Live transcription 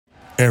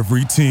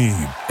Every team,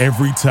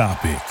 every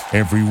topic,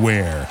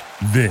 everywhere.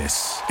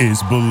 This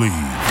is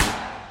Believe.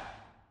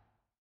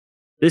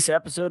 This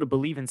episode of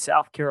Believe in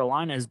South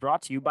Carolina is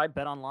brought to you by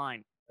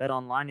BetOnline.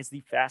 BetOnline is the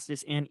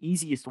fastest and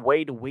easiest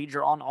way to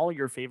wager on all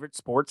your favorite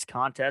sports,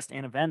 contests,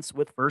 and events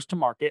with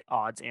first-to-market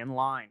odds and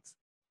lines.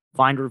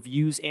 Find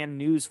reviews and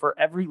news for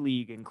every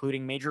league,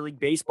 including Major League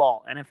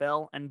Baseball,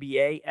 NFL,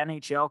 NBA,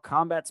 NHL,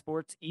 combat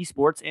sports,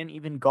 esports, and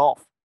even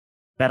golf.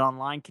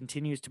 BetOnline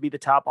continues to be the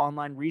top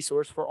online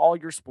resource for all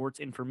your sports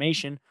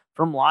information,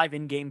 from live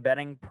in-game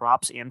betting,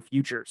 props, and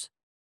futures.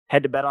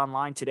 Head to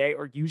BetOnline today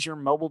or use your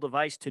mobile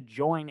device to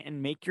join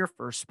and make your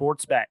first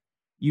sports bet.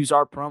 Use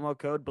our promo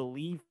code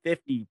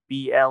BELIEVE50,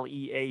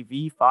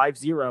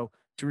 BLEAV50,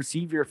 to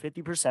receive your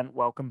 50%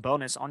 welcome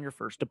bonus on your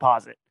first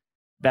deposit.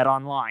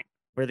 BetOnline,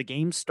 where the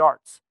game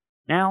starts.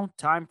 Now,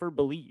 time for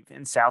Believe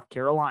in South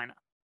Carolina.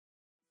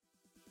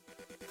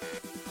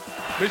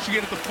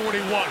 Michigan at the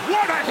 41.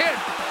 What a hit!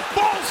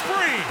 Ball's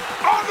free!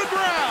 On the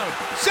ground!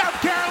 South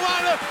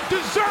Carolina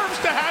deserves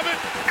to have it,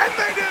 and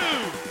they do!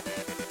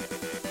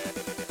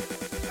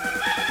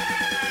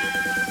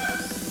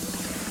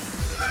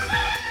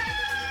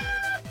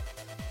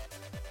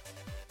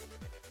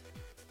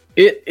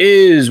 It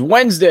is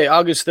Wednesday,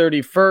 August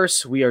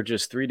 31st. We are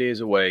just 3 days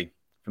away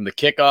from the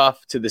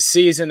kickoff to the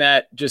season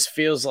that just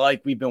feels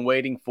like we've been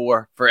waiting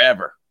for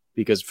forever,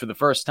 because for the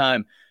first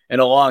time in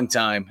a long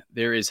time,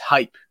 there is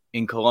hype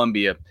in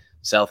Columbia,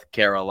 South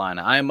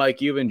Carolina. I am Mike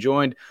Euban,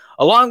 joined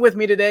along with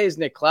me today is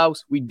Nick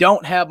Klaus. We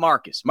don't have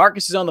Marcus.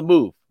 Marcus is on the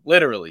move,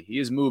 literally. He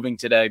is moving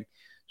today.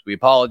 So we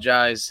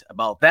apologize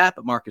about that,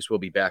 but Marcus will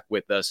be back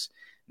with us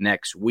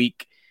next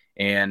week.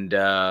 And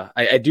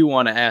I do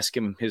want to ask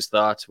him his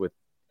thoughts with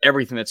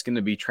everything that's going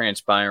to be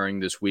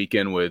transpiring this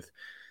weekend with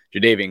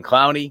Jadeveon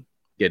Clowney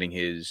getting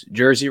his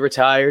jersey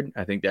retired.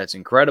 I think that's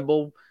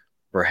incredible.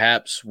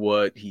 Perhaps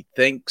what he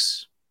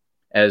thinks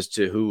as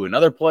to who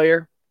another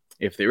player,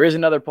 if there is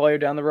another player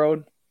down the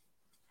road,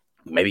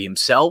 maybe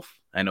himself.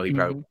 I know he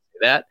probably would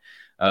say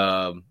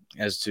that,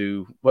 as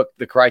to what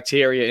the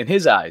criteria in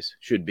his eyes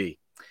should be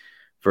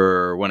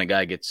for when a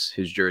guy gets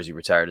his jersey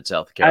retired at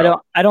South Carolina.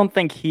 I don't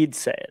think he'd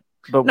say it.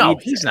 But no,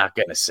 he's not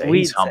going to say it.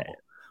 He's humble.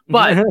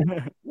 But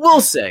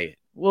we'll say it.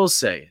 We'll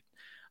say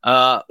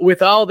it.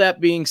 With all that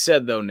being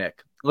said, though,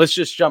 Nick, let's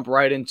just jump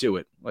right into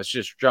it.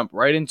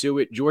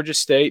 Georgia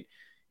State,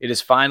 it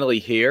is finally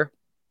here.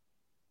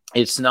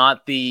 It's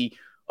not the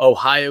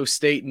Ohio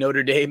State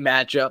Notre Dame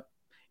matchup.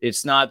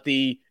 It's not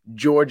the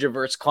Georgia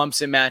versus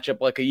Clemson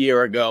matchup like a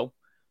year ago.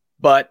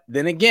 But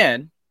then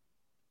again,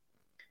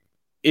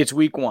 it's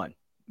week one.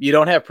 You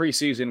don't have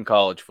preseason in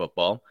college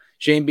football.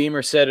 Shane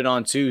Beamer said it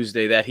on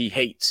Tuesday that he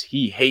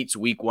hates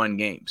week one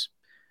games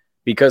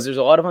because there's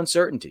a lot of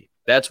uncertainty.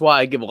 That's why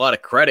I give a lot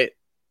of credit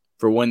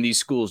for when these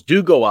schools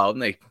do go out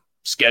and they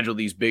schedule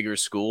these bigger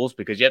schools,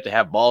 because you have to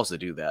have balls to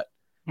do that,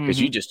 because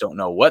you just don't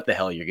know what the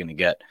hell you're going to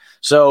get.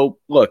 So,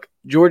 look,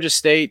 Georgia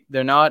State,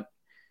 they're not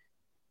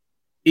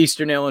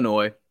Eastern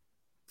Illinois,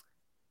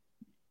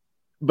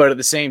 but at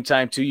the same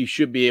time, too, you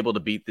should be able to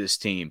beat this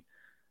team.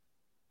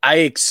 I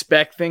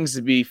expect things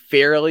to be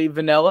fairly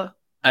vanilla.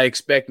 I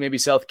expect maybe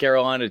South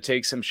Carolina to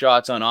take some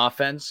shots on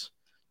offense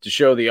to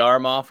show the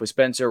arm off with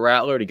Spencer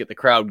Rattler to get the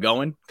crowd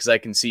going, because I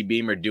can see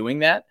Beamer doing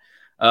that.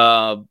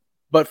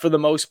 But for the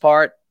most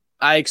part,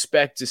 I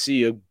expect to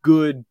see a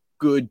good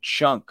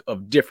chunk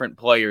of different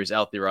players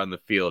out there on the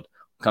field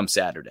come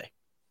Saturday.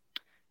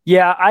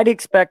 Yeah, I'd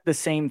expect the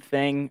same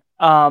thing.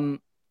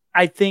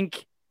 I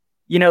think,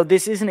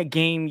 this isn't a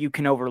game you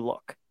can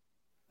overlook.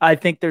 I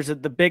think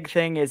the big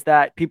thing is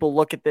that people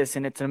look at this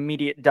and it's an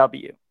immediate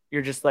W.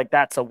 You're just like,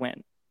 that's a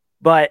win.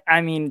 But, I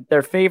mean,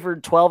 they're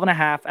favored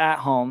 12.5 at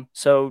home,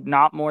 so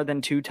not more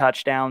than 2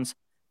 touchdowns.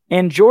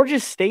 And Georgia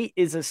State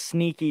is a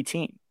sneaky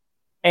team.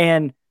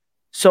 And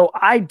so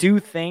I do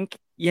think,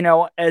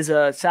 as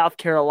a South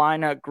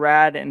Carolina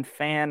grad and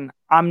fan,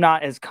 I'm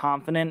not as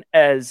confident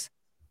as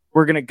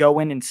we're going to go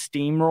in and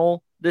steamroll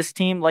this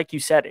team. Like you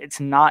said,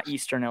 it's not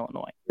Eastern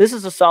Illinois. This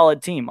is a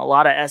solid team. A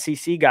lot of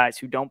SEC guys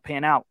who don't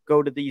pan out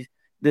go to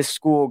this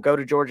school, go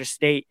to Georgia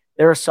State.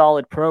 They're a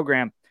solid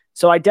program.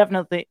 So I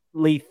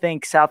definitely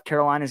think South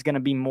Carolina is going to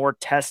be more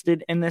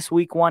tested in this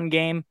week one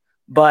game.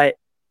 But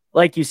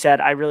like you said,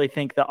 I really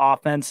think the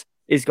offense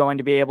is going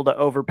to be able to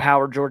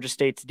overpower Georgia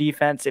State's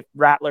defense. If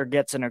Rattler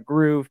gets in a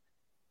groove,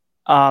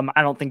 I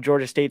don't think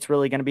Georgia State's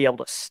really going to be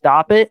able to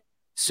stop it.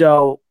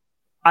 So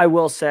I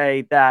will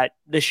say that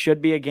this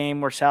should be a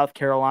game where South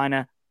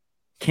Carolina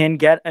can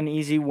get an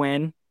easy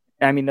win.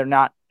 I mean, they're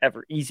not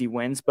ever easy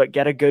wins, but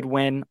get a good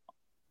win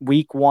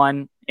week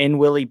one in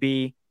Willie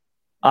B.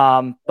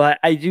 But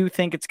I do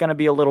think it's going to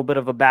be a little bit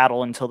of a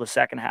battle until the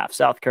second half.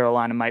 South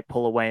Carolina might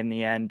pull away in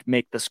the end,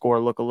 make the score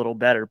look a little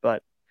better.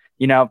 But,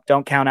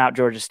 don't count out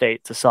Georgia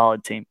State. It's a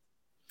solid team.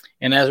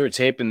 And as we're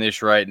taping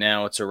this right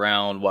now, it's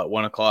around,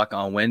 1 o'clock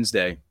on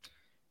Wednesday.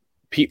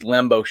 Pete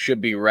Lembo should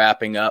be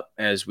wrapping up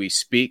as we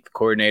speak. The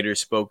coordinator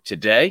spoke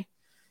today.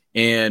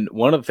 And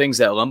one of the things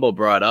that Lembo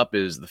brought up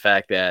is the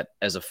fact that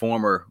as a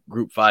former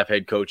Group 5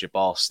 head coach at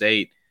Ball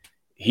State,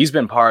 he's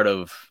been part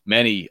of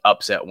many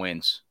upset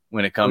wins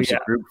when it comes to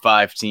Group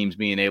 5 teams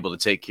being able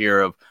to take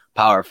care of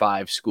Power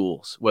 5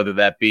 schools, whether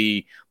that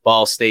be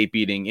Ball State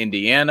beating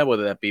Indiana,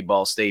 whether that be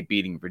Ball State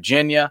beating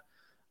Virginia.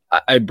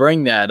 I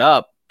bring that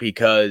up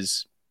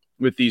because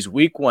with these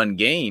week 1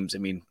 games, I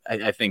mean,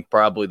 I think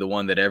probably the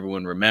one that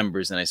everyone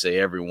remembers, and I say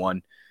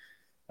everyone,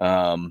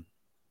 depending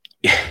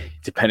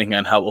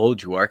on how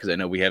old you are, because I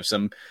know we have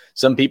some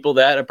people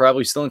that are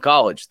probably still in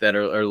college that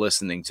are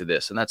listening to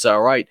this, and that's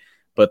all right.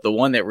 But the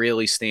one that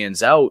really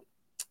stands out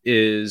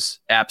is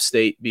App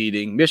State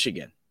beating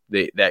Michigan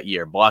that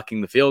year,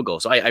 blocking the field goal.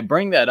 So I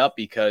bring that up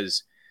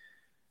because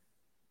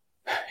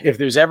if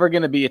there's ever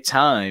going to be a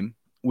time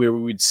where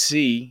we would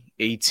see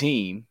a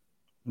team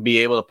be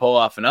able to pull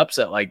off an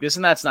upset like this,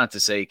 and that's not to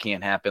say it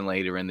can't happen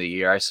later in the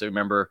year. I still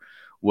remember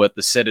what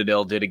the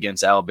Citadel did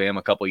against Alabama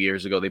a couple of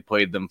years ago. They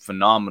played them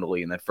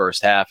phenomenally in that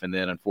first half, and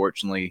then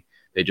unfortunately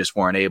they just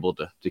weren't able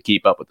to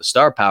keep up with the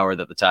star power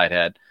that the Tide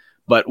had.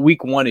 But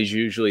week 1 is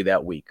usually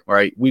that week,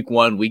 right? Week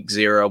 1, week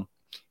 0.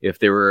 If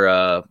there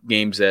were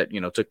games that,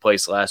 took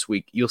place last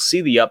week, you'll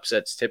see the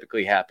upsets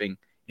typically happening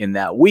in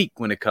that week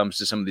when it comes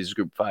to some of these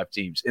Group 5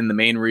 teams. And the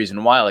main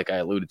reason why, like I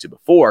alluded to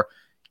before,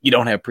 you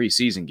don't have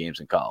preseason games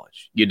in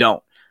college. You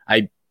don't.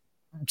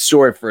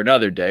 Story for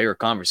another day or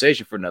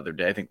conversation for another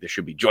day. I think there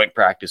should be joint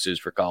practices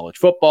for college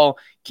football.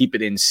 Keep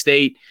it in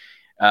state,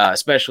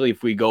 especially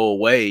if we go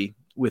away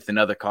with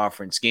another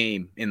conference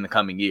game in the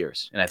coming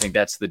years. And I think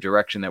that's the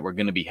direction that we're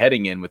going to be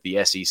heading in with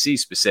the SEC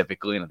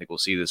specifically. And I think we'll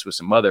see this with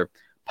some other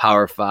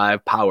Power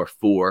 5, Power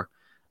 4.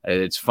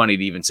 It's funny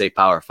to even say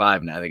Power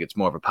 5 now. I think it's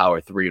more of a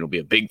Power 3. It'll be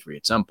a big 3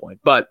 at some point.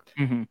 But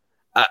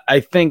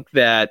I think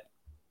that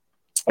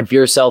if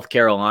you're South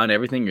Carolina,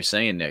 everything you're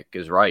saying, Nick,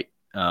 is right.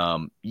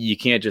 You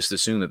can't just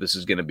assume that this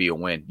is going to be a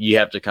win. You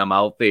have to come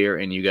out there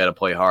and you got to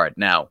play hard.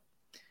 Now,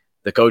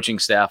 the coaching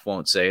staff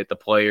won't say it. The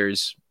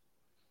players,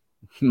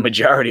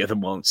 majority of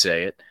them won't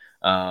say it.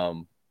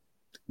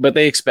 But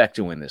they expect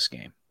to win this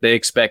game. They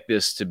expect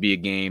this to be a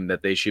game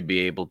that they should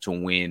be able to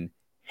win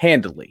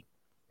handily.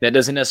 That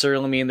doesn't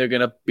necessarily mean they're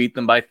going to beat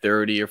them by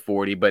 30 or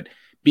 40, but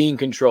be in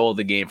control of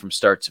the game from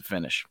start to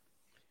finish.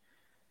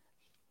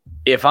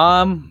 If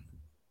I'm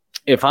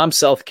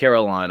South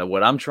Carolina,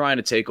 what I'm trying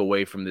to take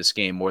away from this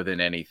game more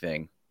than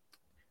anything,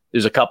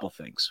 there's a couple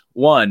things.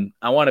 One,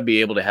 I want to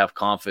be able to have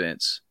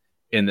confidence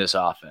in this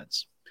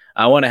offense.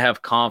 I want to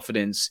have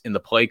confidence in the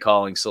play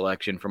calling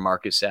selection for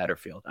Marcus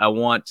Satterfield. I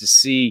want to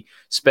see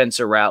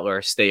Spencer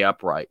Rattler stay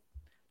upright,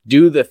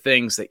 do the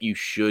things that you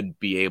should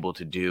be able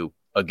to do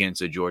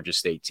against a Georgia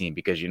State team.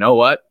 Because you know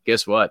what?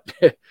 Guess what?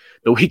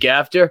 The week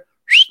after,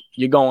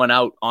 you're going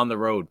out on the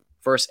road.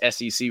 First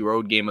SEC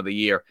road game of the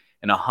year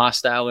in a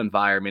hostile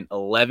environment,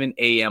 11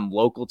 a.m.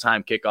 local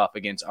time kickoff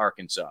against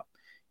Arkansas.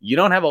 You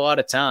don't have a lot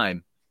of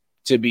time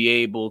to be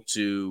able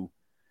to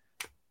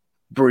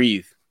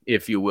breathe,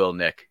 if you will,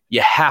 Nick.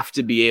 You have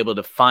to be able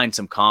to find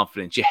some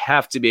confidence. You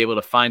have to be able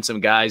to find some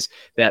guys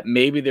that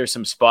maybe there's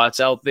some spots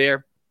out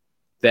there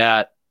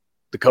that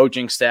the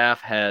coaching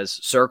staff has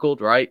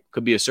circled, right?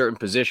 Could be a certain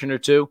position or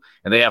two,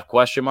 and they have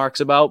question marks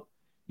about.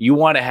 You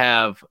want to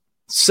have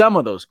some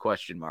of those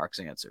question marks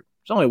answered.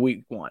 It's only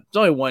week 1. It's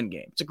only one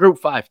game. It's a Group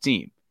 5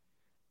 team.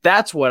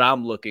 That's what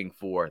I'm looking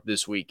for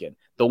this weekend.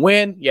 The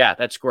win, yeah,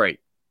 that's great.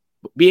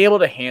 But be able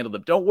to handle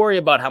them. Don't worry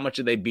about how much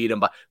they beat them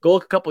by. Go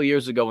look a couple of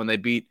years ago when they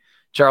beat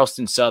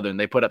Charleston Southern.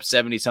 They put up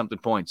 70-something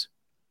points.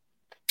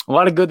 A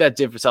lot of good that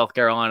did for South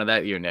Carolina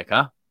that year, Nick,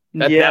 huh?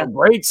 That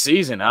great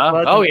season, huh?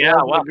 Well,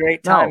 a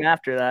great time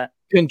after that.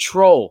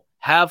 Control.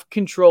 Have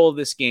control of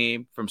this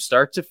game from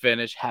start to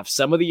finish. Have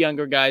some of the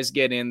younger guys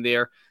get in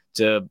there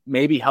to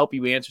maybe help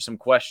you answer some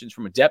questions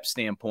from a depth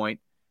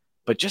standpoint,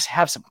 but just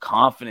have some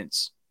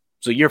confidence.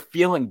 So you're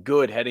feeling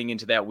good heading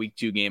into that week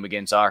 2 game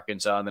against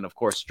Arkansas. And then, of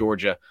course,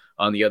 Georgia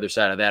on the other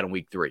side of that in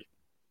week 3.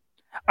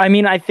 I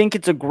mean, I think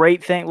it's a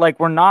great thing. Like,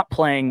 we're not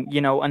playing,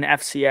 an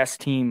FCS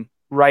team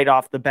right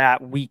off the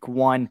bat week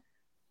 1.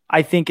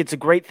 I think it's a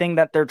great thing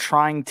that they're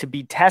trying to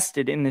be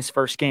tested in this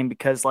first game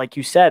because, like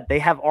you said, they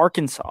have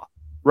Arkansas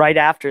right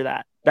after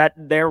that. That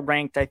they're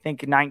ranked, I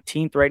think,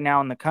 19th right now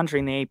in the country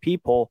in the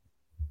AP poll.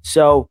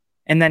 So,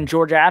 and then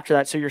Georgia after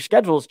that. So your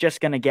schedule is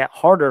just going to get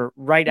harder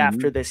right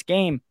after this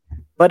game.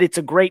 But it's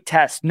a great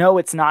test. No,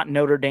 it's not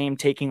Notre Dame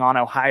taking on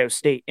Ohio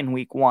State in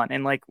week 1.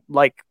 And like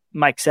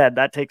Mike said,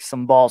 that takes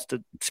some balls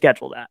to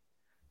schedule that.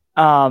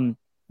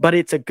 But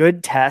it's a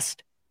good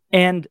test.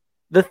 And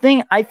the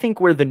thing I think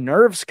where the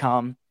nerves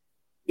come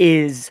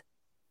is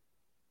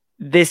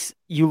this.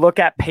 You look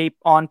at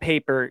on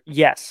paper,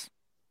 yes,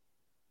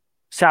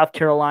 South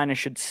Carolina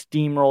should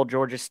steamroll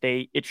Georgia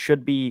State. It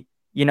should be,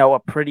 a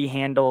pretty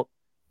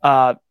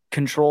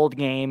controlled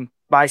game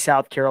by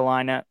South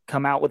Carolina,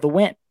 come out with a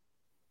win.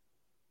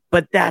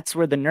 But that's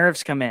where the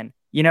nerves come in.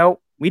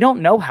 We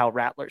don't know how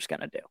Rattler's going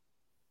to do.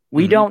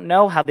 We don't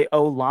know how the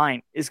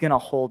O-line is going to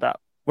hold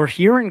up. We're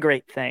hearing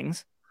great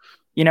things.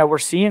 We're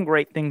seeing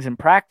great things in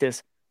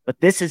practice, but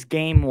this is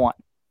game 1.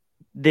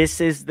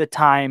 This is the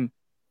time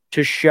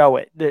to show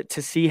it,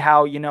 to see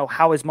how,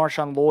 how is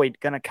Marshawn Lloyd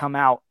going to come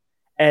out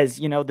as,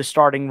 the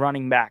starting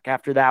running back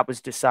after that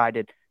was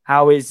decided?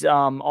 How is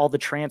all the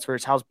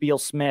transfers? How's Beal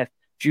Smith,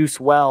 Juice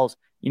Wells,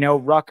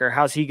 Rucker?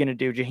 How's he going to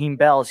do? Jaheim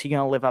Bell, is he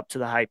going to live up to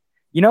the hype?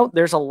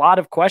 There's a lot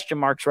of question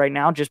marks right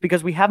now just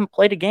because we haven't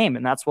played a game,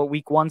 and that's what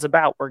week 1's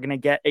about. We're going to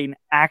get an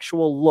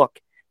actual look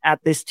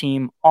at this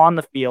team on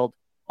the field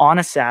on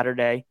a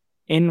Saturday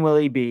in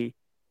Willie B.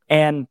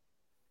 And,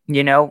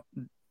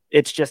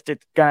 it's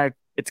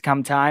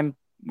come time.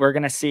 We're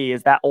going to see,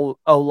 is that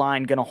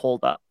O-line going to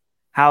hold up?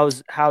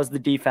 How's the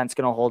defense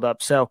going to hold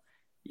up? So,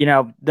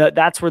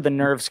 that's where the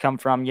nerves come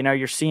from.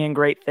 You're seeing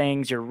great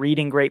things, you're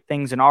reading great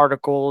things in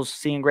articles,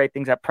 seeing great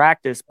things at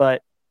practice,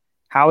 but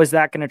how is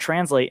that going to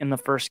translate in the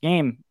first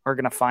game? We're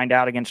going to find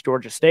out against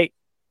Georgia State.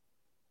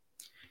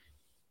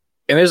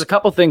 And there's a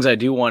couple things I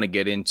do want to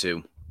get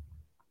into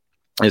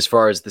as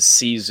far as the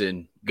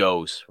season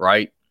goes,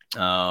 right?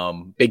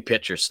 Big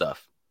picture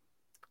stuff,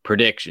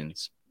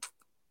 predictions.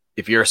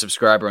 If you're a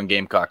subscriber on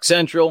Gamecock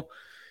Central,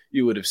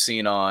 you would have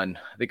seen I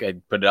think I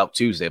put it out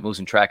Tuesday. I'm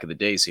losing track of the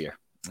days here.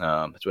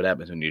 That's what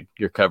happens when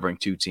you're covering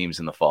 2 teams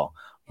in the fall.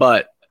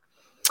 But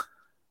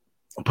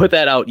I put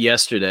that out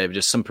yesterday of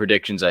just some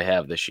predictions I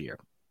have this year.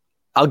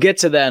 I'll get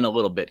to that in a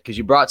little bit because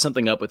you brought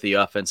something up with the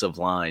offensive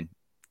line.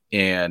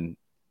 And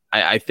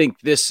I think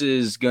this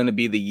is going to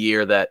be the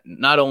year that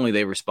not only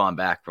they respond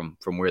back from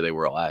where they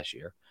were last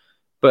year,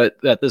 but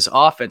that this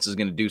offense is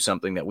going to do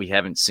something that we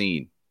haven't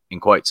seen in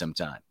quite some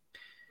time.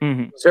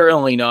 Mm-hmm.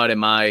 Certainly not in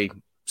my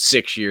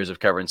 6 years of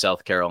covering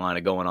South Carolina,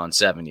 going on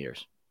 7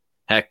 years.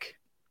 Heck,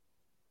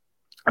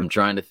 I'm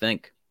trying to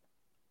think.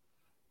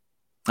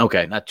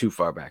 Okay, not too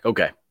far back.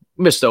 Okay,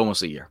 missed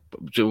almost a year.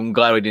 But I'm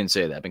glad we didn't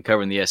say that. I've been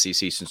covering the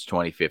SEC since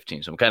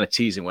 2015, so I'm kind of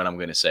teasing what I'm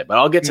going to say. But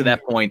I'll get to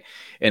that point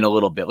in a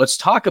little bit. Let's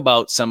talk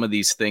about some of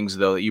these things,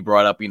 though, that you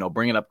brought up,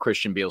 bringing up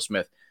Christian Beal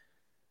Smith.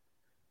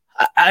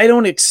 I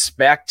don't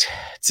expect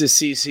to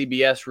see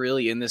CBS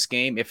really in this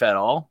game, if at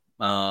all.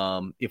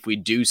 If we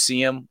do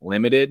see him,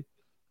 limited.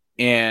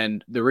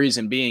 And the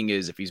reason being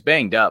is if he's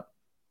banged up,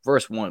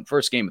 first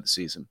game of the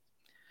season,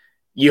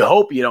 you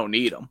hope you don't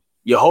need him.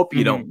 You hope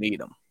you don't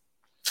need him.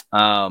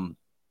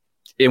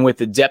 And with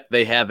the depth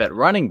they have at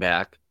running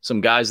back,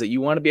 some guys that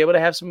you want to be able to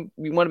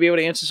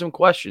answer some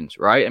questions,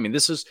 right? I mean,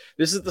 this is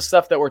the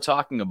stuff that we're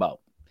talking about.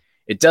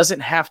 It doesn't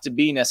have to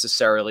be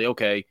necessarily,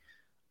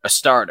 a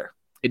starter.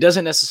 It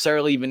doesn't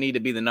necessarily even need to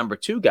be the number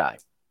 2 guy.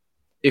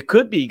 It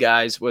could be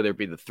guys, whether it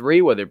be the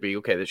 3, whether it be,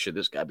 should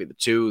this guy be the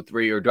 2,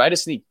 3, or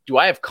do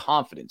I have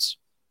confidence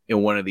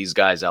in one of these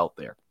guys out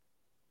there?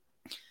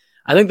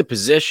 I think the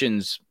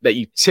positions that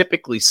you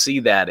typically see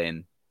that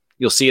in,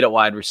 you'll see it at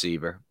wide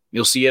receiver.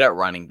 You'll see it at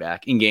running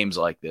back in games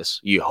like this.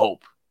 You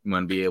hope you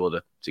want to be able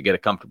to get a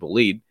comfortable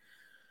lead.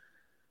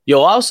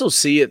 You'll also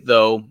see it,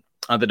 though,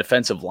 on the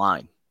defensive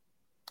line.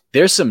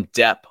 There's some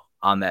depth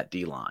on that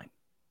D-line.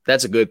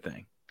 That's a good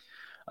thing.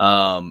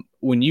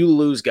 When you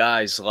lose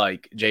guys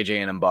like J.J.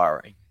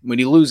 Enagbare, when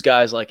you lose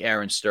guys like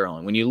Aaron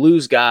Sterling, when you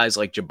lose guys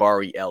like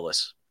Jabari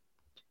Ellis,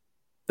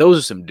 those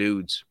are some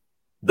dudes.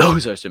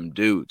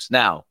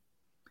 Now,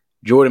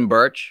 Jordan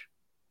Burch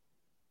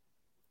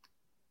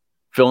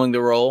filling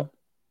the role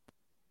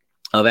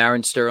of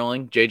Aaron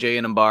Sterling, J.J.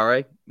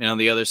 Enagbare, and on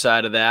the other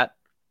side of that,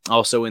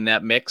 also in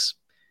that mix,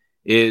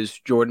 is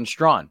Jordan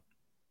Strawn.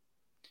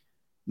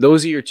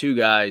 Those are your 2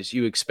 guys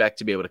you expect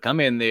to be able to come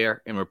in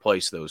there and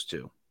replace those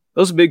 2.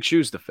 Those are big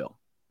shoes to fill.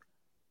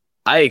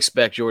 I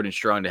expect Jordan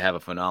Strawn to have a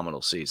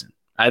phenomenal season.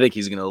 I think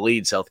he's going to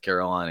lead South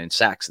Carolina in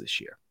sacks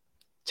this year.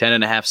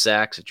 10.5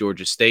 sacks at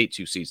Georgia State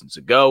 2 seasons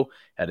ago.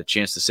 Had a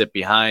chance to sit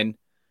behind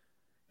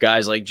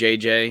guys like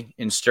JJ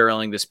and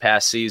Sterling this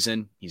past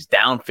season. He's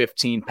down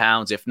 15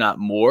 pounds, if not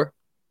more.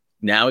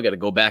 Now we got to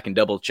go back and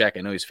double check.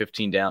 I know he's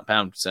 15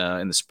 pounds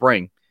in the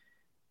spring.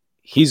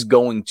 He's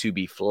going to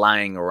be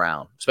flying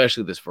around,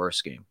 especially this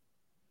first game.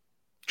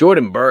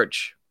 Jordan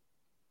Burch,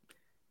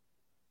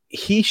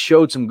 he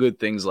showed some good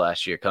things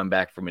last year coming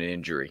back from an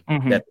injury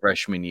that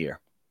freshman year.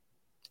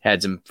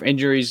 Had some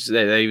injuries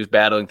that he was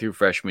battling through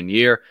freshman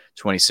year,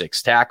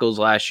 26 tackles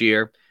last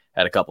year,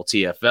 had a couple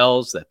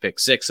TFLs, that pick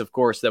 6, of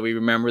course, that we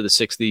remember, the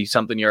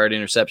 60-something yard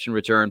interception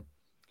return.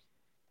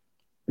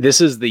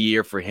 This is the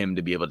year for him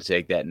to be able to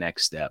take that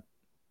next step.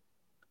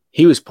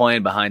 He was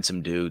playing behind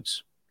some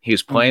dudes.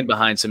 Injuries,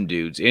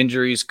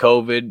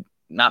 COVID,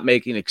 not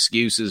making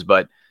excuses,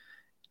 but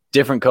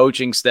different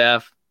coaching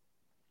staff.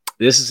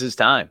 This is his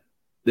time.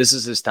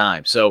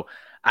 So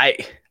I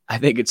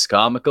think it's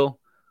comical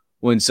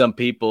when some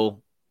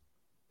people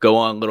go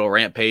on little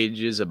rant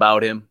pages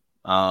about him,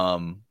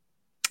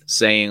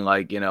 saying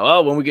like, when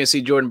we're going to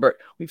see Jordan Burch.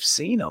 We've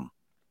seen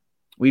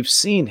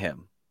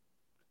him.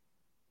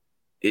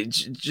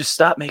 Just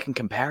stop making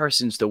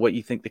comparisons to what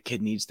you think the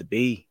kid needs to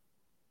be.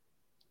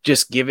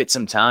 Just give it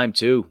some time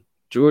too.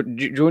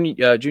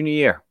 Junior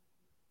year.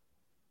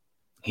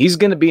 He's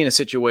going to be in a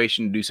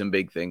situation to do some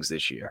big things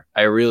this year.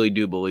 I really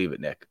do believe it,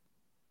 Nick.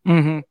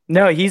 Mm-hmm.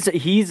 No,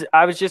 he's.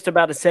 I was just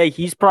about to say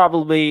he's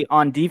probably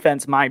on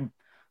defense.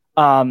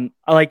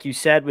 Like you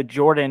said with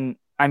Jordan,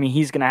 I mean,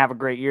 he's going to have a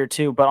great year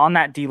too. But on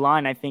that D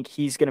line, I think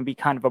he's going to be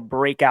kind of a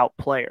breakout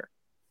player.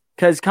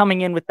 because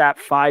coming in with that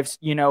five,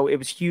 it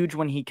was huge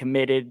when he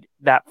committed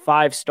that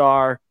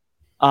 5-star,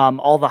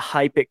 all the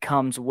hype it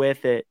comes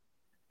with it.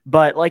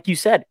 But like you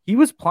said, he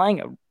was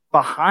playing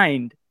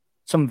behind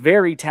some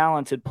very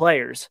talented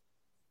players.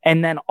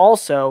 And then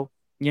also,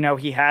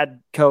 he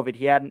had COVID,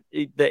 he had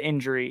the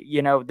injury,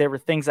 there were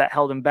things that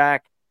held him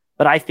back.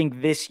 But I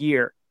think this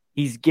year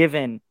he's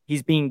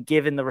being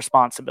given the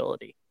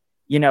responsibility.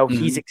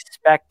 He's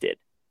expected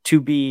to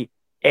be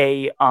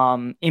a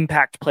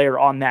impact player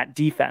on that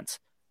defense.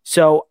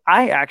 So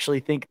I actually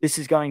think this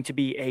is going to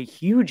be a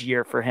huge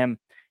year for him,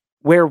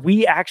 where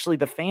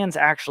the fans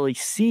actually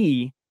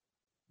see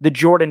the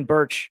Jordan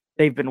Burch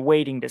they've been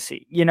waiting to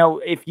see.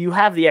 If you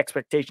have the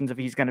expectations of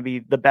he's going to be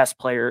the best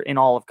player in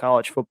all of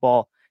college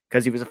football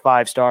because he was a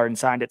 5-star and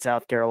signed at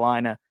South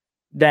Carolina,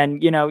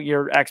 then,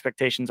 your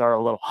expectations are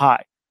a little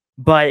high.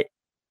 But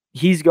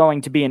he's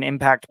going to be an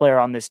impact player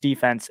on this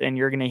defense, and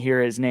you're going to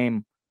hear his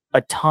name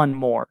a ton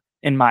more,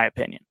 in my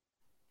opinion.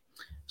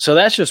 So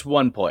that's just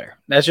one player.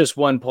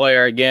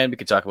 Again, we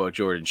could talk about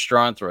Jordan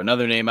Strachan, throw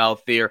another name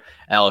out there.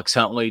 Alex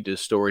Huntley did a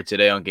story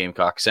today on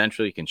Gamecock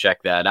Central. You can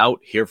check that out,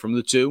 hear from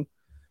the two,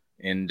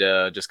 and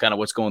just kind of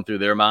what's going through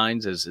their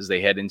minds as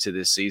they head into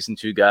this season.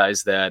 Two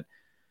guys that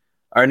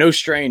are no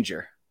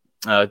strangers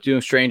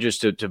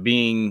to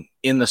being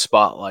in the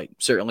spotlight,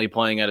 certainly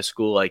playing at a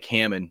school like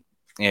Hammond,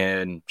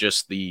 and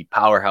just the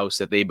powerhouse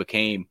that they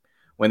became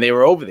when they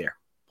were over there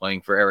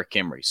playing for Eric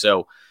Kimry.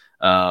 So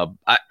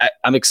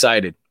I'm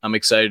excited. I'm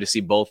excited to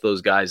see both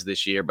those guys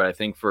this year. But I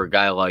think for a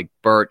guy like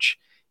Burch,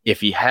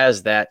 if he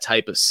has that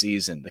type of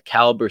season, the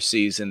caliber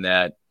season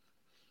that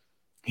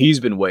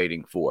he's been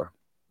waiting for,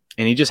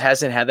 and he just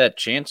hasn't had that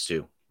chance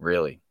to,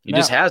 really. He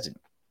just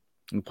hasn't.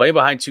 And play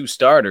behind two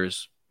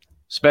starters,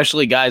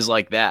 especially guys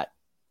like that.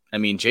 I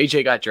mean,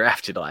 JJ got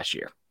drafted last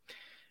year.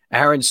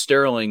 Aaron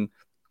Sterling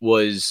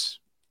was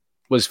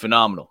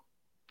phenomenal.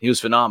 He was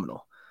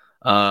phenomenal.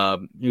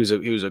 He was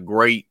a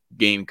great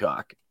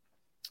Gamecock.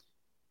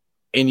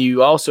 And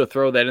you also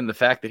throw that in the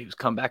fact that he was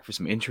come back for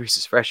some injuries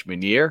his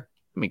freshman year.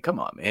 I mean, come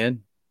on,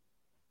 man.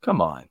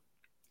 Come on.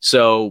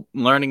 So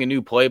learning a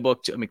new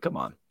playbook, come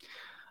on.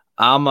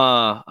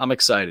 I'm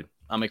excited.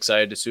 I'm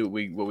excited to see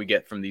what we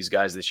get from these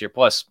guys this year.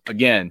 Plus,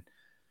 again,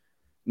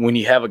 when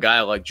you have a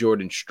guy like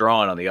Jordan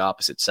Strachan on the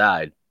opposite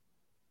side,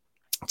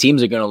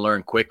 teams are going to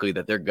learn quickly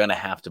that they're going to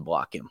have to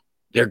block him.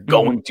 They're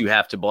going to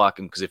have to block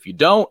him, because if you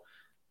don't,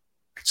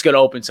 it's going to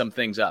open some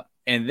things up.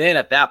 And then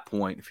at that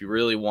point, if you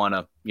really want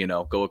to,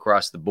 go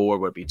across the board,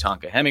 would it be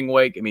Tonka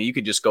Hemingway? I mean, you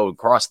could just go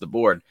across the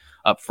board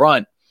up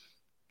front.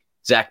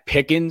 Zach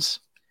Pickens,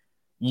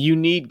 you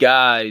need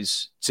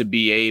guys to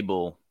be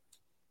able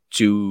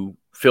to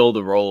fill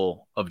the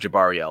role of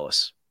Jabari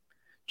Ellis.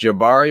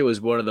 Jabari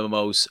was one of the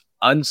most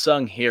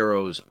unsung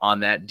heroes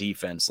on that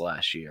defense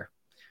last year.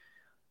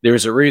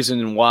 There's a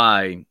reason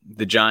why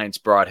the Giants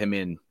brought him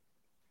in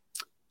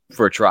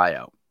for a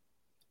tryout.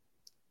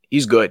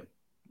 He's good.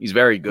 He's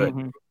very good.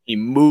 Mm-hmm. He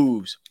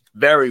moves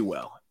very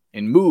well.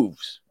 And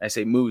moves. I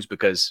say moves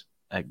because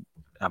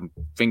I'm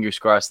fingers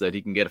crossed that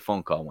he can get a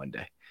phone call one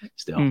day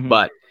still. Mm-hmm.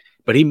 But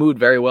he moved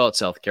very well at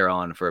South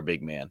Carolina for a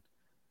big man.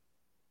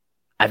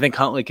 I think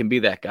Huntley can be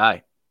that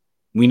guy.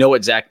 We know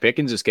what Zach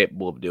Pickens is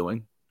capable of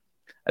doing.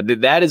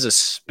 That is a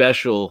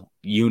special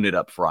unit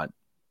up front.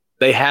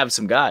 They have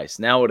some guys.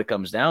 Now what it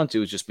comes down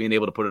to is just being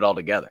able to put it all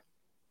together.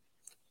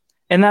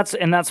 And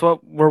that's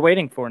what we're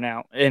waiting for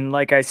now. And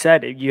like I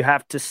said, you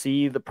have to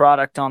see the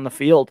product on the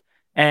field,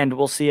 and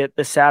we'll see it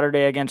this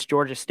Saturday against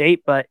Georgia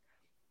State. But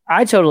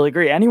I totally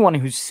agree. Anyone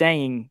who's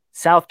saying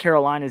South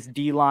Carolina's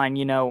D-line,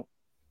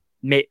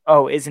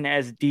 isn't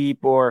as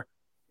deep or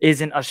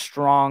isn't a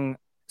strong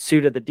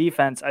suit of the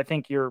defense, I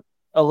think you're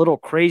a little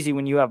crazy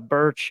when you have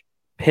Burch,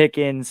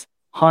 Pickens,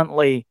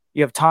 Huntley,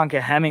 you have Tonka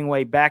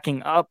Hemingway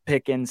backing up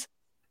Pickens.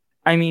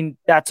 I mean,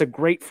 that's a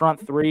great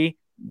front three.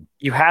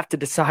 You have to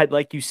decide,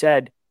 like you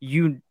said,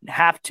 you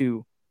have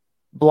to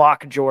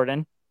block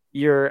Jordan.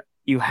 You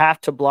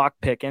have to block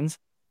Pickens.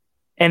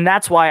 And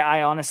that's why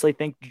I honestly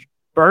think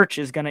Burch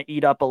is going to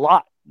eat up a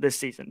lot this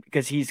season,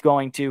 because he's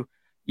going to,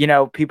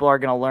 people are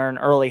going to learn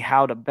early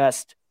how to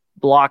best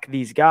block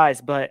these guys.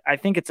 But I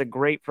think it's a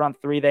great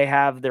front three they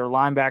have. Their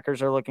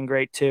linebackers are looking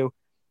great too.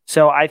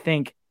 So I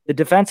think the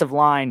defensive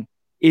line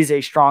is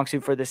a strong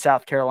suit for the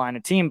South Carolina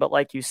team. But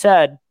like you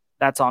said,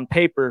 that's on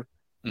paper.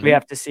 Mm-hmm. We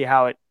have to see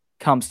how it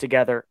comes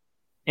together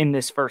in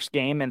this first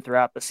game and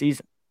throughout the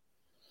season.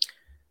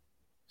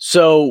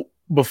 So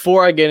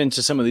before I get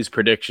into some of these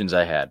predictions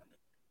I had,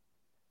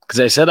 because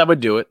I said I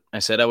would do it.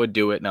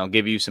 And I'll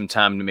give you some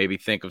time to maybe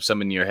think of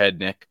some in your head,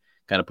 Nick,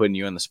 kind of putting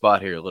you on the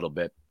spot here a little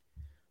bit.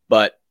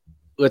 But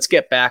let's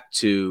get back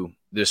to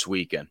this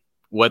weekend,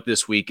 what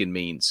this weekend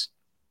means.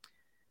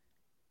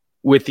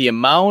 With the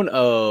amount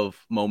of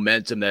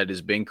momentum that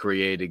has been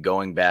created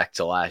going back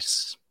to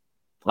last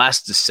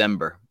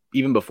December,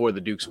 even before the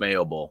Duke's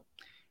Mayo Bowl,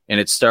 and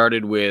it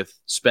started with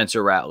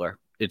Spencer Rattler.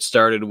 It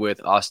started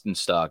with Austin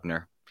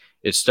Stogner.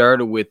 It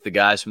started with the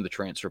guys from the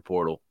transfer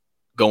portal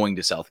going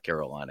to South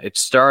Carolina. It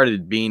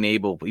started being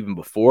able, even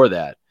before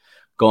that,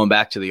 going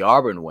back to the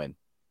Auburn win.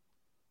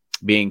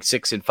 being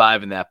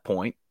 6-5 in that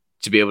point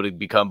to be able to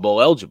become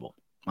bowl eligible.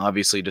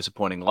 Obviously,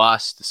 disappointing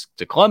loss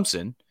to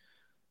Clemson,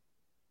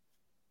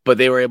 but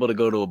they were able to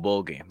go to a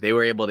bowl game. They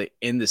were able to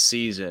end the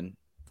season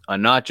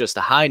on not just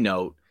a high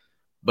note,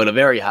 but a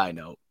very high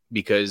note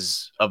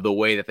because of the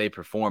way that they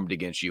performed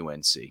against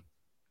UNC.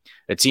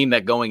 A team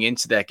that going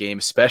into that game,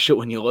 especially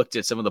when you looked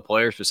at some of the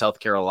players for South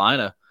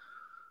Carolina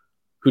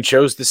who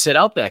chose to sit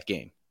out that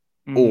game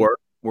or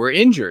were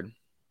injured.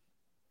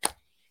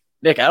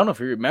 Nick, I don't know if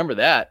you remember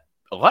that.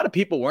 A lot of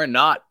people were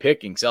not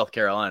picking South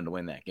Carolina to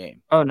win that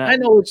game. Oh, no. I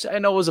know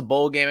it was a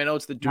bowl game. I know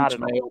it's the Duke's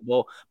Mayo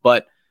Bowl,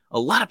 but a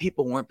lot of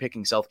people weren't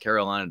picking South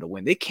Carolina to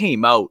win. They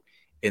came out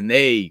and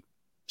they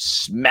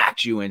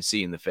smacked UNC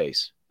in the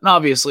face. And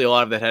obviously, a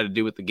lot of that had to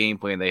do with the game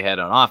plan they had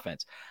on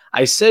offense.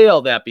 I say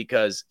all that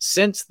because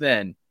since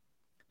then,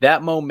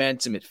 that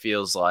momentum, it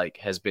feels like,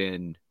 has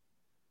been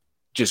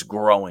just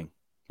growing,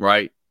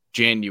 right?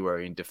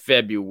 January into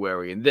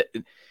February. And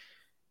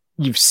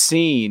you've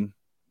seen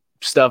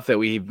stuff that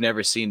we've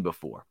never seen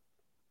before,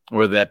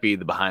 whether that be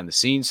the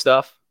behind-the-scenes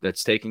stuff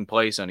that's taking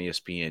place on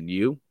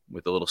ESPNU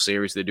with the little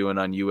series they're doing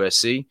on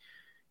USC.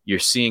 You're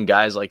seeing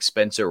guys like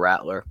Spencer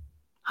Rattler,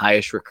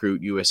 highest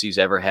recruit USC's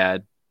ever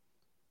had,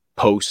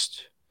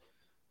 post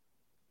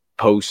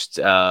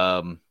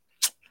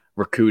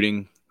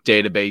recruiting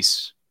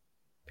database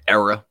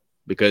era,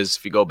 because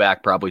if you go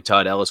back, probably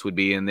Todd Ellis would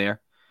be in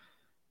there.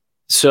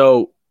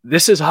 So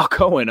this is all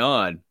going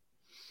on,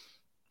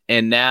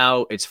 and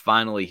now it's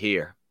finally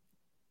here.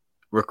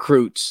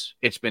 Recruits,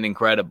 it's been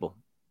incredible.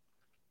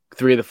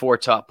 3 of the 4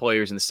 top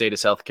players in the state of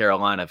South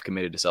Carolina have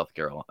committed to South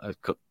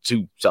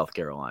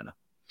Carolina.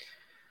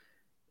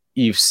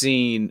 You've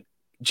seen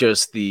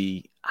just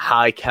the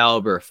high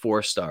caliber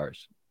 4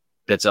 stars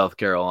that South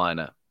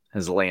Carolina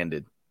has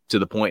landed to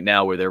the point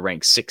now where they're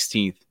ranked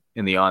 16th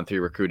in the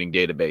On3 recruiting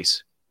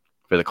database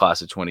for the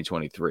class of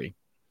 2023.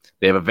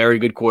 They have a very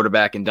good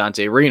quarterback in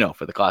Dante Reno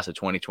for the class of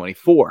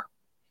 2024.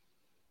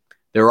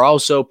 They're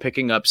also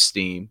picking up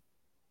steam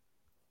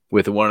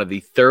with one of the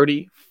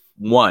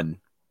 31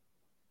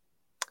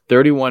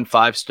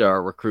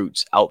 5-star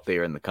recruits out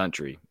there in the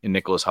country in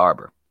Nicholas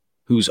Harbor,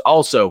 who's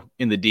also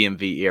in the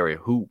DMV area,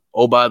 who,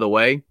 oh, by the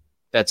way,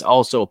 that's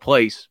also a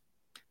place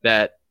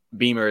that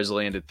Beamer has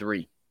landed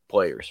 3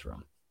 players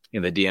from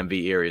in the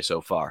DMV area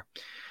so far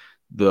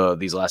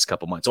these last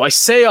couple months. So I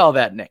say all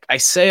that, Nick. I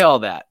say all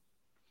that.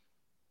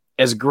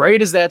 As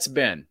great as that's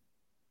been,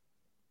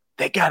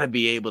 they got to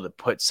be able to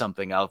put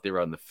something out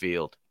there on the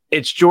field.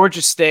 It's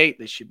Georgia State.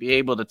 They should be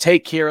able to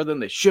take care of them.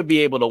 They should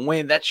be able to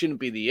win. That shouldn't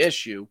be the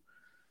issue.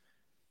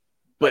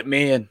 But,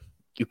 man,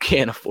 you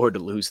can't afford to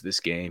lose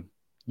this game.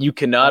 You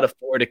cannot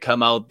afford to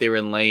come out there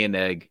and lay an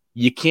egg.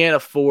 You can't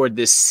afford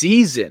this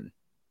season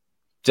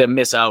to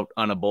miss out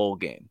on a bowl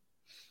game.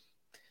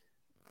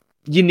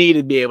 You need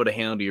to be able to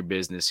handle your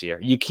business here.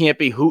 You can't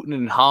be hooting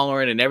and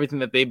hollering and everything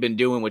that they've been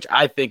doing, which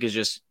I think is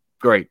just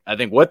great. I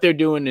think what they're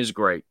doing is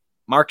great.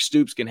 Mark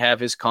Stoops can have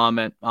his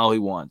comment all he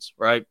wants,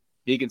 right?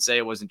 He can say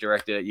it wasn't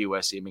directed at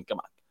USC. I mean, come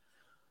on.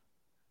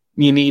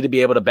 You need to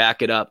be able to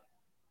back it up.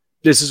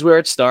 This is where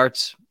it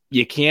starts.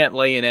 You can't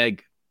lay an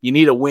egg. You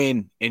need a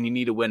win, and you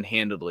need to win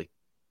handedly.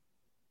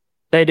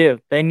 They do.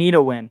 They need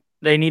a win.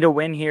 They need a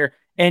win here.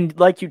 And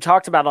like you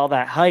talked about all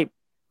that hype,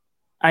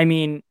 I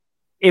mean,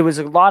 it was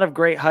a lot of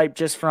great hype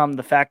just from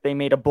the fact they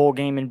made a bowl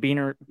game in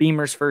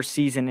Beamer's first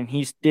season, and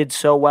he did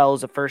so well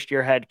as a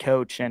first-year head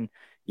coach and,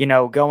 you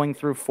know, going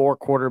through 4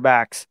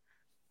 quarterbacks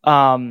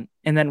and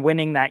then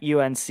winning that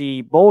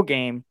UNC bowl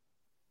game.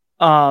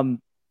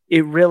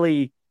 It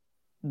really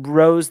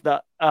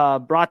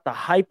brought the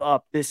hype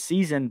up this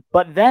season.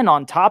 But then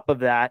on top of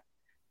that,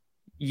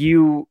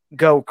 you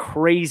go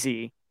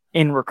crazy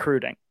in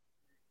recruiting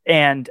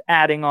and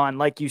adding on,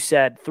 like you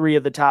said, 3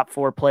 of the top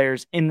 4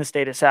 players in the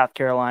state of South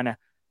Carolina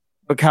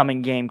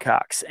becoming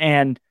Gamecocks,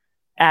 and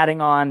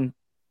adding on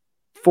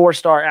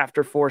 4-star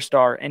after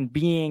 4-star and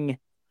being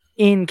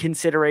in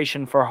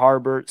consideration for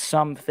Harbor.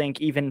 Some think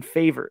even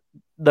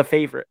the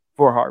favorite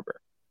for Harbor.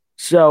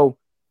 So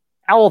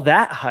all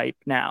that hype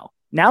now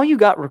you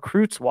got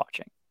recruits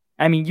watching.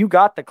 I mean, you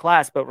got the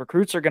class, but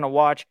recruits are going to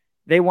watch.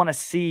 They want to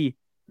see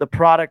the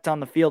product on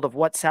the field of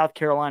what South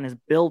Carolina is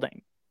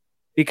building,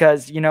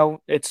 because, you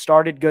know, it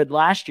started good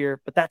last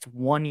year, but that's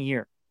 1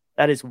 year.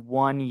 That is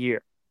 1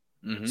 year.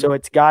 Mm-hmm. So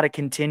it's got to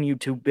continue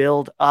to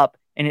build up,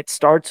 and it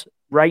starts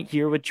right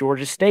here with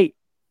Georgia State.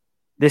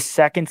 This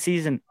second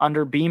season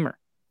under Beamer.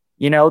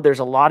 You know, there's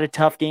a lot of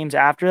tough games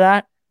after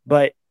that,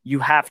 but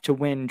you have to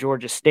win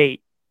Georgia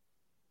State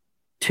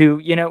to,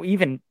 you know,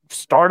 even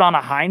start on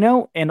a high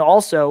note. And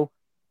also,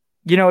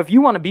 you know, if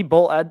you want to be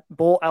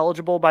bowl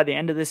eligible by the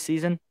end of this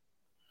season,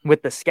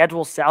 with the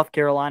schedule South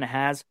Carolina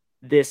has,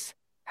 this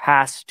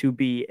has to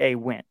be a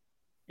win.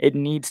 It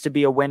needs to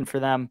be a win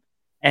for them.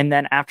 And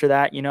then after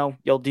that, you know,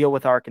 you'll deal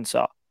with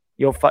Arkansas.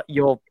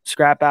 You'll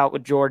scrap out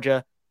with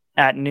Georgia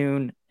at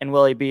noon and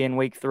Willie B in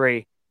week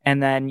 3.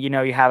 And then, you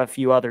know, you have a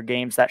few other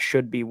games that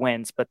should be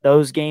wins. But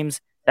those games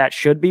that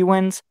should be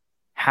wins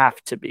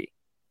have to be.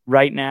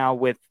 Right now,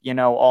 with, you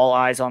know, all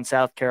eyes on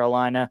South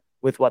Carolina,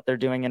 with what they're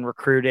doing in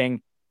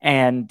recruiting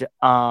and,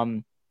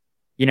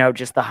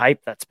 just the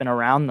hype that's been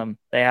around them.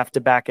 They have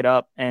to back it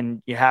up,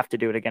 and you have to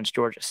do it against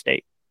Georgia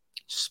State.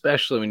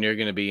 Especially when you're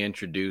going to be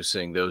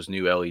introducing those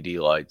new LED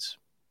lights.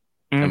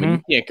 I mean,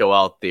 you can't go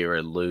out there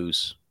and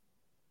lose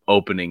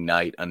opening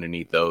night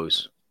underneath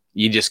those.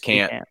 You just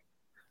can't.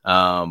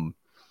 And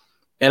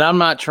I'm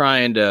not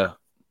trying to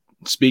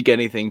speak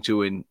anything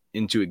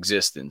into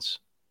existence,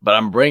 but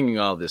I'm bringing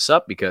all this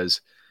up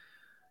because,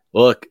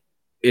 look,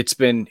 it's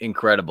been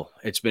incredible.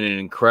 It's been an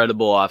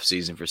incredible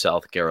offseason for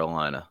South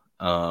Carolina.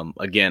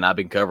 Again, I've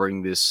been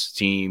covering this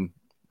team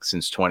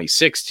since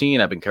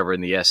 2016. I've been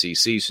covering the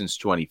SEC since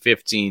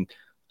 2015.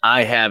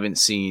 I haven't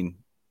seen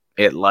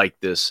it like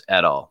this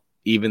at all.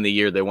 Even the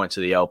year they went to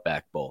the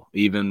Outback Bowl,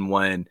 even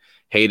when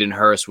Hayden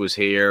Hurst was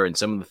here and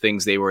some of the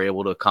things they were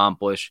able to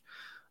accomplish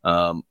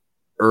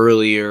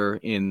earlier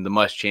in the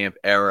Muschamp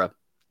era,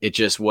 it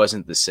just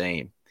wasn't the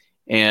same.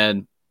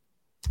 And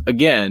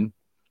again,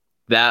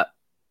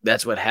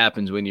 that's what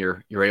happens when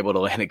you're able to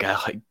land a guy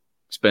like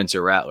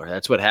Spencer Rattler.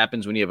 That's what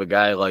happens when you have a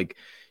guy like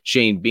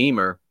Shane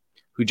Beamer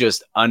who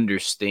just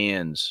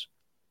understands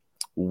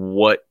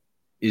what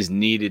is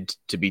needed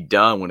to be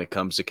done when it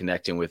comes to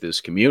connecting with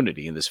this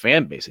community and this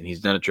fan base. And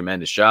he's done a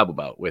tremendous job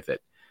with it.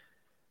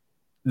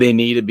 They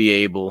need to be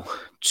able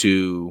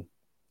to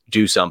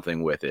do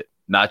something with it.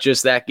 Not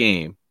just that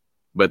game,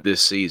 but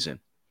this season.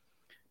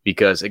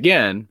 Because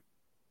again,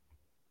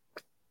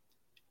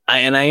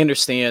 I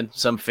understand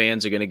some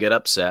fans are going to get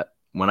upset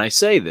when I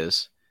say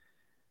this.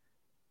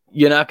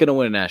 You're not going to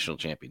win a national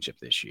championship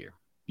this year.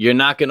 You're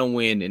not going to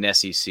win an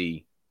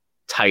SEC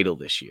title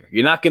this year.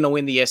 You're not going to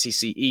win the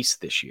SEC East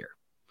this year.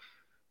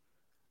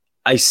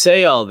 I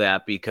say all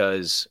that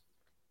because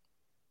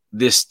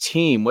this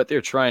team, what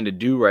they're trying to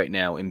do right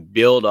now and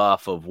build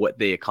off of what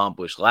they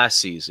accomplished last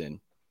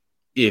season,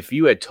 if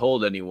you had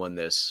told anyone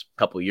this a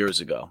couple of years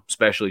ago,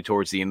 especially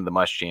towards the end of the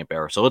Muschamp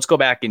era. So let's go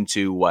back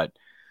into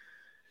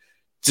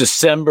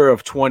December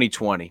of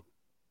 2020.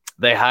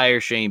 They hire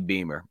Shane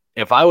Beamer.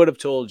 If I would have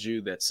told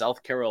you that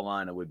South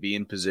Carolina would be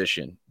in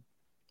position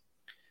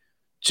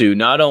to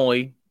not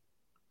only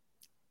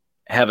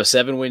have a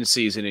 7-win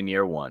season in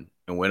year one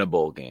and win a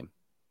bowl game,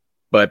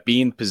 but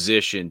be in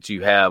position to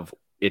have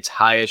its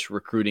highest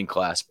recruiting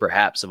class,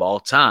 perhaps of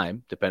all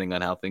time, depending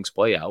on how things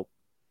play out.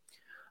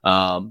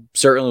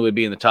 Certainly would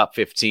be in the top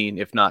 15,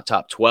 if not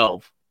top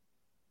 12,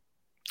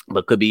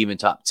 but could be even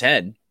top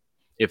 10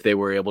 if they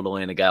were able to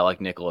land a guy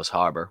like Nicholas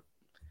Harbor.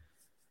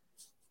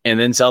 And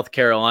then South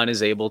Carolina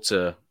is able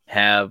to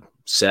have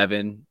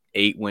 7-8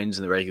 wins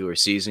in the regular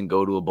season,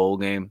 go to a bowl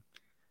game.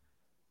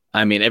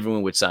 I mean,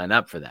 everyone would sign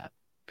up for that.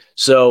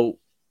 So,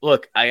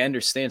 look, I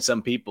understand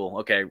some people,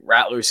 okay,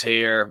 Rattler's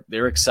here.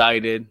 They're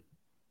excited.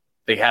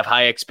 They have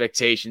high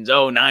expectations.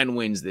 9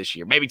 wins this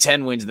year, maybe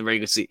 10 wins in the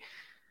regular season.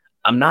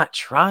 I'm not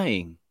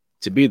trying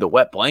to be the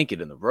wet blanket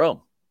in the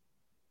room.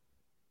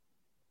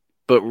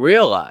 But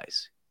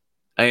realize,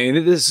 I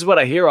mean, this is what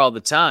I hear all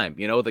the time,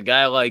 with a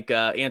guy like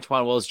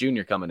Antoine Wells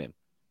Jr. coming in.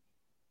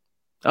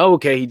 Oh,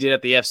 okay, he did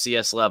at the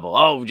FCS level.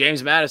 Oh,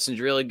 James Madison's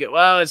really good.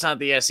 Well, it's not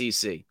the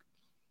SEC.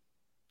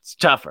 It's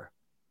tougher.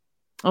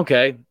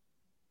 Okay.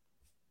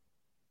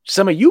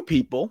 Some of you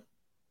people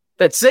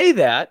that say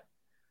that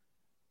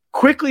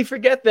quickly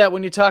forget that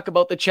when you talk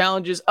about the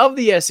challenges of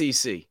the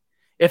SEC.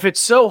 If it's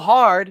so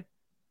hard,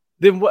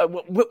 then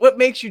what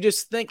makes you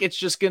just think it's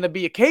just going to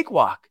be a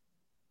cakewalk?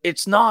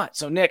 It's not.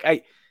 So, Nick,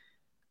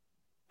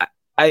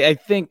 I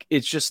think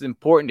it's just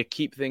important to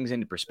keep things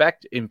in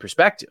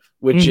perspective,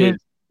 which is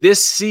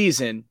this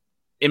season,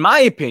 in my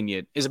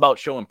opinion, is about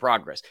showing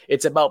progress.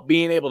 It's about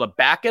being able to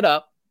back it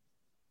up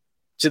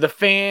to the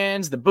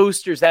fans, the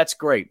boosters. That's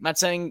great. I'm not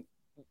saying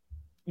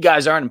you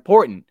guys aren't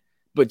important,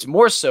 but it's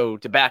more so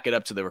to back it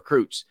up to the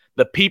recruits,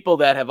 the people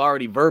that have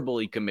already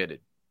verbally committed.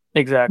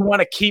 Exactly. We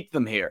want to keep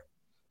them here.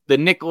 The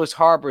Nicholas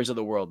Harbors of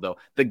the world, though,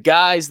 the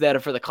guys that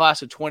are for the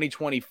class of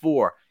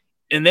 2024.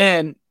 And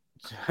then,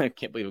 I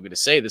can't believe I'm going to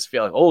say this,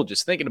 feeling old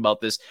just thinking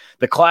about this,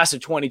 the class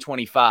of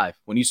 2025,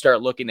 when you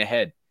start looking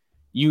ahead,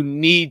 you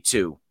need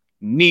to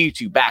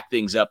back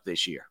things up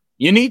this year.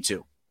 You need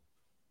to.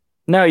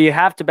 No, you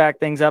have to back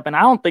things up. And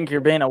I don't think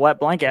you're being a wet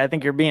blanket. I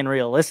think you're being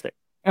realistic.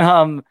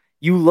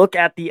 You look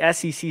at the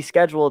SEC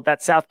schedule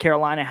that South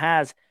Carolina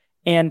has,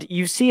 and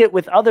you see it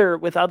with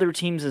other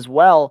teams as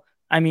well.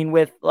 I mean,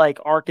 with like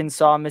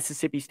Arkansas,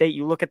 Mississippi State,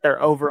 you look at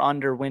their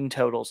over-under win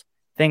totals,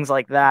 things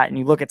like that, and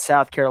you look at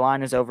South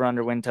Carolina's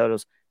over-under win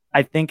totals.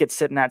 I think it's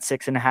sitting at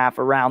 6.5,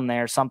 around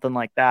there, something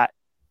like that.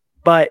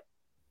 But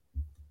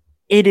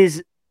it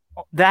is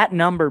that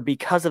number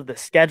because of the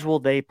schedule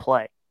they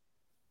play,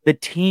 the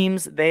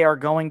teams they are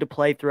going to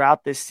play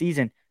throughout this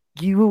season.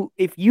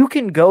 If you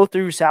can go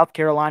through South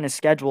Carolina's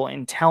schedule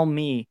and tell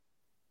me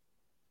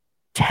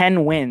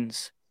 10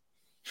 wins,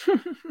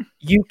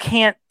 you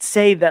can't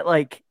say that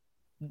like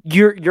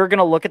you're going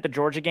to look at the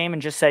Georgia game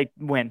and just say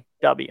win,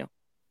 W.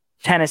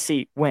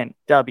 Tennessee, win,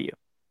 W.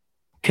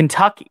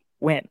 Kentucky,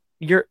 win.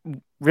 You're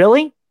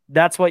really?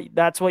 That's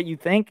what you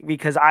think?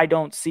 Because I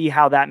don't see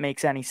how that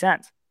makes any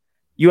sense.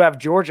 You have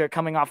Georgia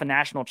coming off a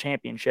national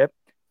championship.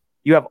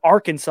 You have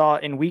Arkansas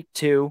in week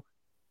 2,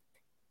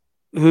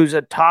 who's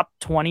a top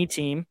 20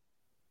 team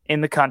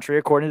in the country,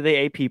 according to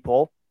the AP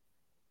poll.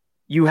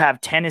 You have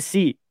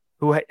Tennessee,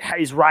 who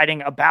is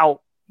riding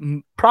about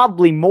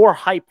probably more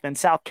hype than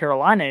South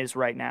Carolina is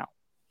right now.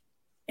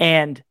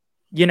 And,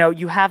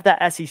 you have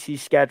that SEC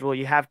schedule.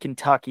 You have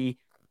Kentucky.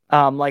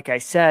 Like I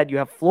said, you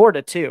have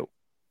Florida too.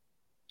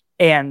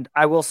 And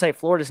I will say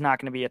Florida's not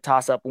going to be a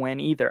toss-up win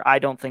either. I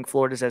don't think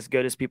Florida's as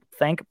good as people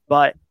think,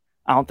 but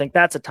I don't think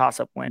that's a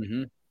toss-up win.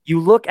 Mm-hmm.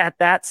 You look at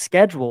that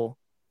schedule,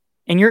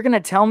 and you're going to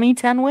tell me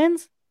 10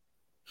 wins?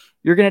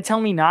 You're going to tell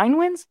me 9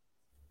 wins?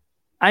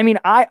 I mean,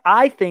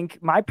 I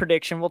think my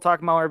prediction, we'll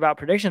talk more about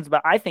predictions,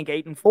 but I think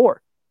 8-4.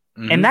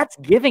 Mm-hmm. And that's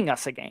giving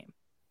us a game.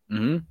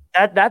 Mm-hmm.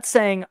 That's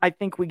saying I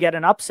think we get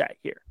an upset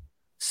here.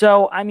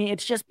 So, I mean,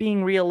 it's just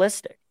being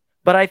realistic.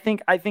 But I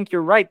think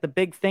you're right. The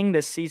big thing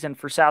this season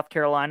for South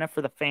Carolina,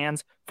 for the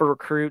fans, for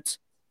recruits,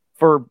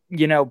 for,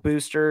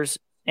 boosters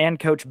and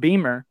Coach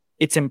Beamer,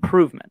 it's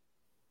improvement.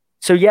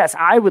 So, yes,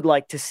 I would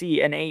like to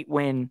see an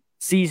 8-win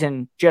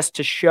season just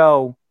to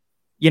show,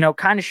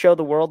 kind of show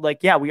the world like,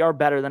 yeah, we are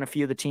better than a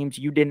few of the teams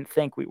you didn't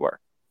think we were.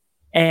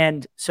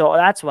 And so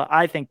that's what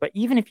I think. But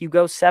even if you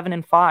go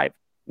 7-5,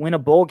 win a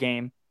bowl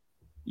game,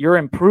 you're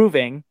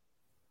improving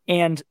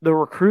and the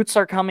recruits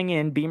are coming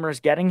in, Beamer's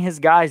getting his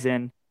guys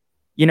in,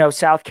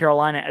 South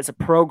Carolina as a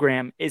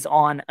program is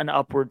on an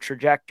upward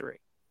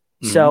trajectory.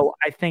 Mm-hmm. So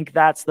I think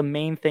that's the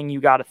main thing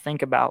you got to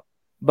think about.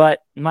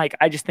 But Mike,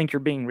 I just think you're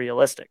being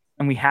realistic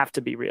and we have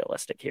to be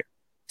realistic here.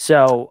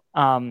 So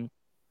when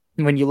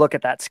you look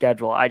at that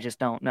schedule, I just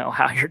don't know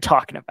how you're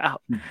talking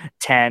about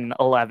 10,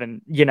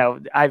 11,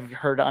 I've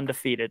heard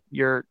undefeated.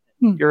 You're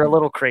a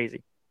little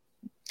crazy.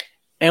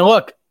 And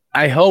look,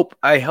 I hope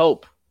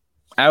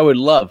I would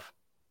love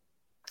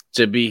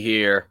to be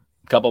here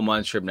a couple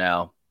months from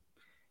now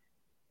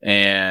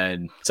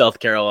and South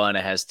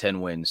Carolina has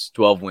 10 wins,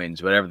 12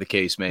 wins, whatever the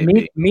case may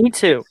be. Me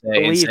too.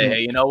 Say, hey,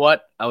 you know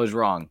what? I was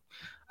wrong.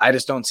 I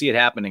just don't see it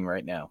happening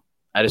right now.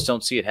 I just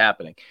don't see it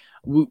happening.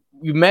 You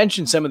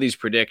mentioned some of these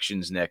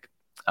predictions, Nick.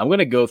 I'm going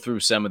to go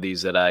through some of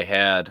these that I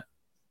had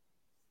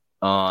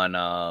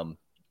on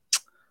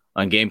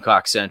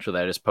Gamecock Central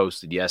that I just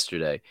posted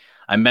yesterday.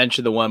 I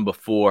mentioned the one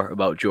before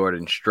about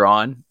Jordan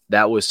Strawn.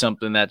 That was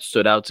something that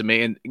stood out to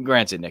me. And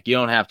granted, Nick, you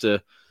don't have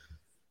to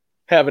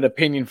have an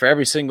opinion for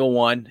every single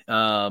one.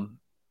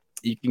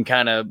 You can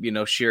kind of,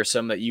 share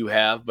some that you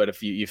have. But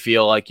if you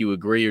feel like you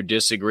agree or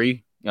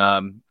disagree,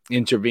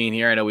 intervene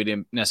here. I know we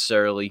didn't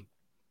necessarily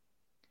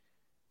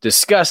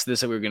discuss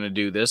this, that we were going to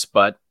do this,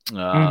 but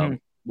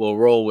we'll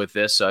roll with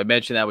this. So I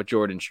mentioned that with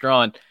Jordan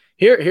Strawn.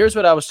 Here's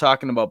what I was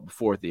talking about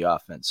before with the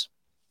offense.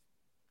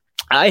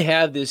 I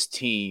have this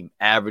team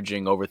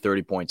averaging over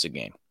 30 points a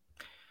game.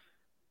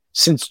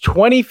 Since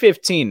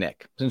 2015,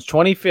 Nick,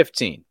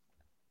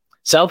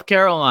 South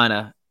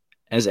Carolina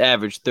has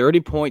averaged 30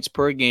 points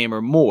per game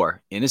or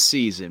more in a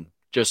season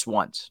just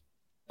once.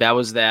 That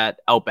was that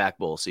Outback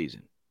Bowl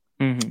season,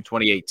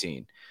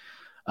 2018.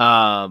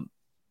 That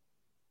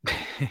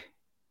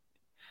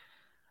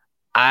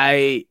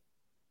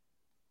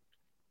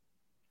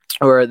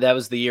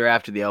was the year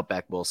after the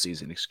Outback Bowl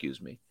season,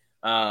 excuse me.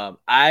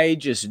 I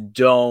just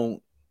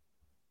don't.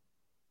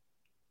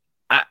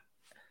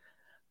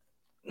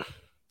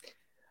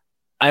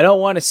 I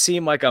don't want to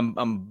seem like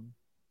I'm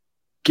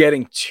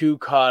getting too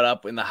caught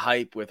up in the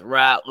hype with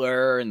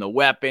Rattler and the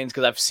weapons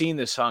because I've seen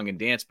this song and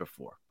dance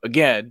before.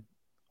 Again,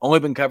 only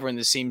been covering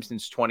this team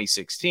since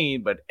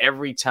 2016, but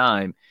every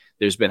time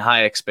there's been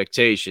high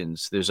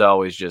expectations, there's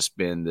always just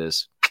been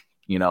this,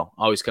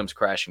 always comes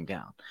crashing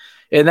down.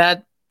 And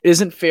that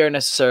isn't fair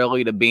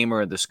necessarily to Beamer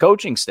or this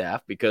coaching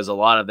staff because a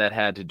lot of that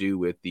had to do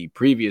with the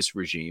previous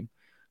regime.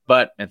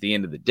 But at the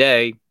end of the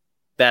day,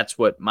 that's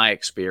what my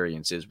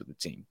experience is with the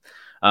team.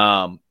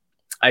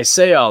 I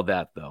say all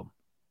that, though.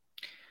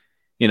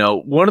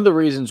 One of the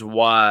reasons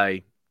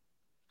why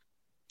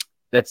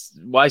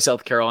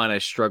South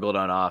Carolina struggled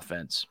on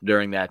offense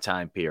during that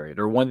time period,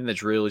 or one thing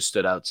that's really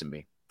stood out to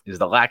me, is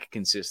the lack of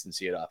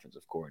consistency at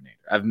offensive coordinator.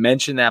 I've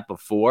mentioned that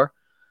before.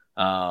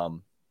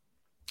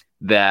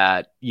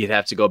 That you'd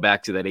have to go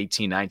back to that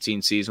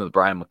 18-19 season with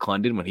Brian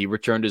McClendon when he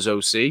returned as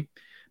OC.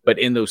 But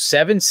in those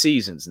 7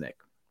 seasons, Nick,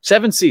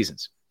 7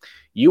 seasons,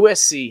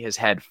 USC has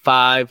had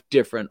 5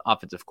 different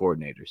offensive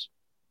coordinators.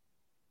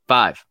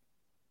 5.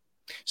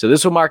 So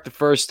this will mark the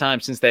first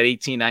time since that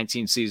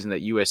 18-19 season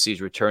that USC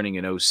is returning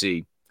an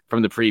OC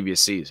from the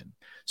previous season.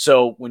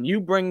 So when you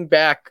bring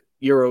back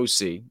your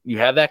OC, you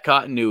have that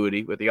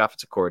continuity with the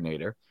offensive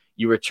coordinator.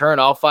 You return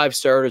all 5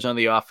 starters on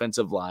the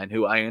offensive line,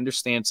 who I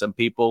understand some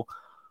people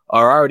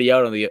are already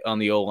out on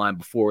the O-line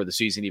before the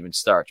season even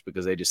starts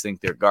because they just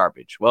think they're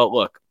garbage. Well,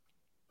 look,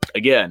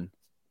 again,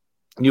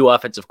 new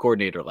offensive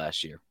coordinator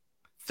last year.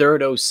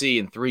 3rd OC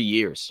in 3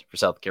 years for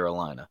South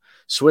Carolina.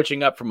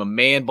 Switching up from a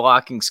man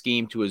blocking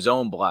scheme to a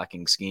zone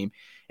blocking scheme.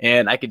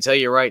 And I can tell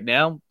you right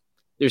now,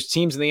 there's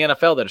teams in the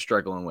NFL that are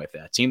struggling with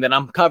that. Team that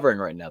I'm covering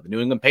right now, the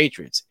New England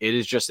Patriots. It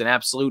is just an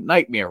absolute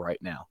nightmare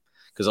right now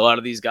because a lot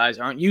of these guys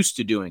aren't used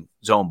to doing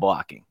zone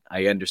blocking.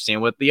 I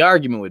understand what the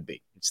argument would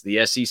be. It's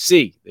the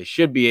SEC. They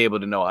should be able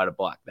to know how to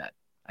block that.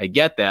 I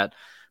get that,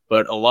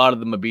 but a lot of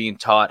them are being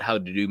taught how to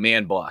do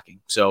man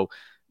blocking. So,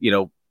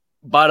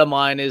 bottom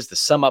line is, to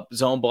sum up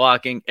zone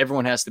blocking,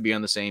 everyone has to be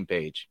on the same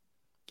page.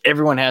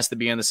 Everyone has to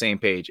be on the same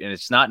page, and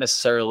it's not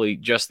necessarily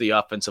just the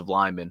offensive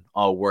linemen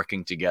all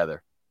working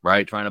together,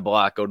 right? Trying to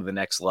block, go to the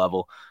next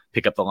level,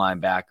 pick up the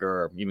linebacker,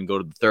 or even go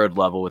to the third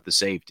level with the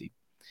safety.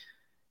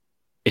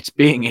 It's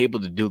being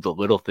able to do the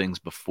little things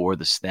before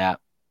the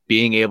snap,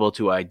 being able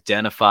to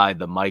identify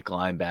the Mike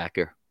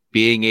linebacker,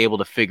 being able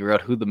to figure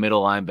out who the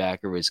middle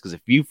linebacker is. Because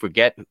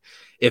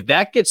if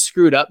that gets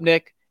screwed up,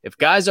 Nick, if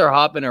guys are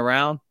hopping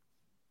around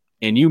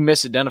and you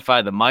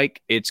misidentify the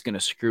Mike, it's going to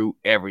screw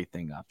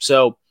everything up.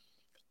 So,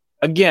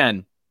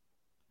 again,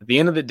 at the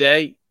end of the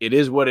day, it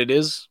is what it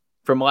is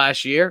from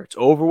last year. It's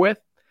over with.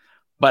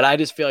 But I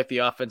just feel like the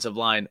offensive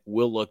line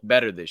will look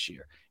better this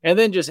year. And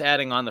then just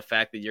adding on the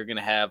fact that you're going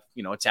to have,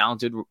 a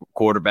talented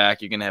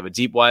quarterback. You're going to have a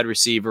deep wide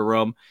receiver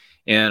room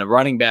and a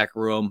running back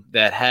room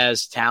that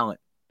has talent.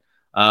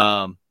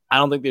 I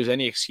don't think there's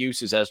any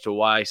excuses as to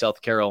why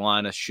South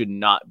Carolina should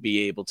not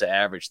be able to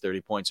average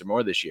 30 points or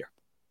more this year.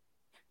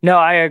 No,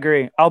 I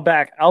agree. I'll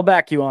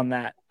back you on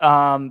that.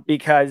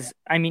 Because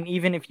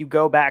even if you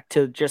go back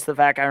to just the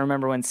fact, I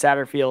remember when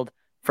Satterfield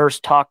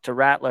first talked to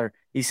Rattler,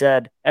 he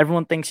said,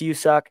 "Everyone thinks you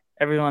suck.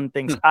 Everyone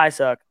thinks I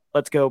suck.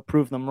 Let's go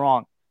prove them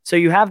wrong." So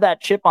you have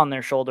that chip on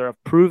their shoulder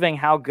of proving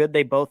how good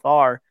they both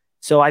are.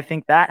 So I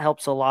think that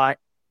helps a lot.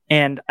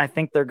 And I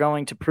think they're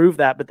going to prove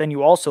that. But then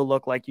you also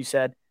look, like you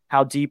said,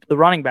 how deep the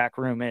running back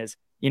room is.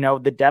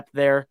 The depth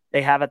there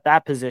they have at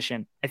that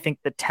position. I think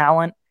the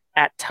talent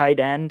at tight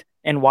end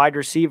and wide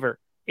receiver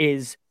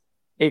is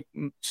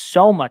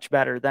so much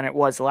better than it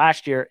was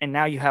last year. And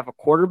now you have a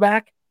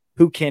quarterback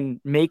who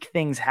can make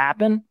things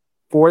happen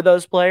for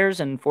those players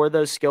and for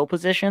those skill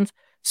positions.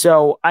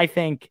 So I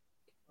think,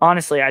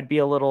 honestly,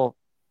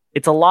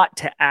 it's a lot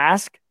to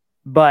ask,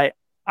 but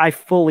I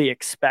fully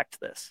expect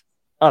this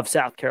of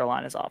South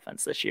Carolina's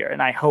offense this year.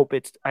 And I hope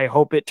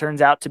it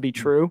turns out to be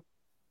true.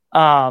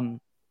 So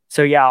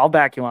yeah, I'll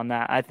back you on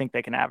that. I think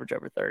they can average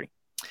over 30.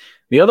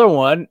 The other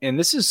one, and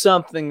this is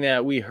something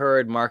that we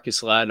heard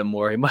Marcus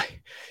Lattimore, he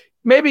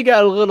maybe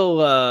got a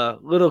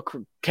little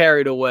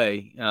carried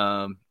away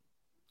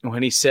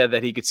when he said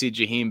that he could see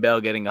Jaheim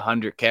Bell getting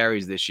 100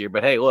 carries this year.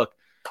 But hey, look,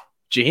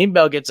 Jaheim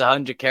Bell gets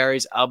 100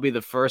 carries. I'll be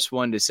the first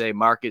one to say,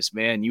 Marcus,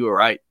 man, you were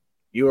right.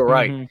 You were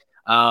right.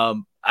 Mm-hmm.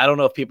 I don't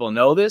know if people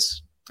know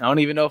this. I don't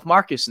even know if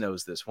Marcus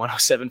knows this.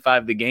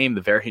 107.5 The Game,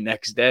 the very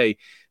next day,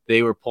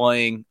 they were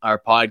playing our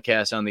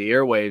podcast on the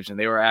airwaves, and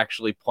they were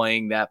actually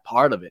playing that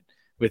part of it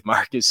with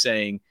Marcus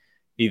saying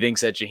he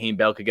thinks that Jaheim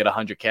Bell could get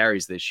 100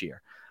 carries this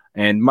year.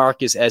 And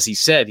Marcus, as he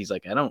said, he's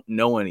like, I don't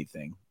know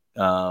anything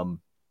in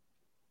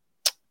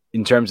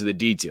terms of the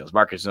details.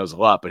 Marcus knows a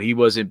lot, but he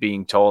wasn't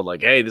being told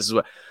like, hey, this is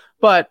what.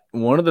 But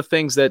one of the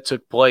things that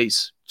took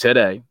place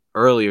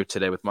earlier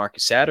today with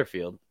Marcus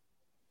Satterfield,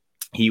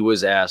 he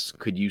was asked,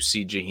 could you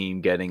see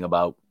Jaheim getting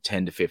about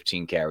 10 to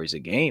 15 carries a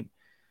game?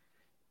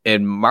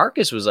 And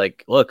Marcus was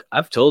like, look,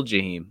 I've told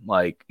Jaheim,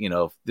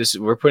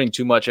 we're putting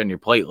too much on your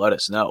plate, let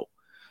us know.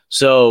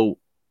 So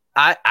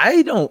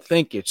I don't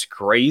think it's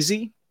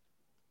crazy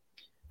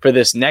for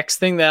this next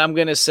thing that I'm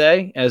going to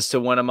say as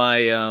to one of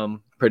my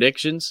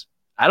predictions.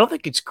 I don't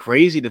think it's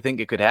crazy to think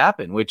it could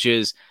happen, which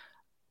is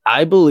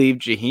I believe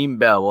Jaheim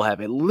Bell will have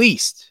at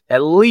least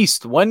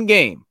one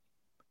game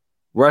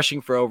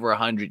rushing for over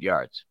 100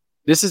 yards.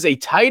 This is a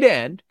tight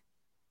end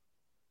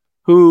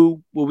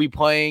who will be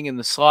playing in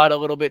the slot a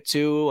little bit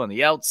too, on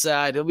the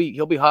outside.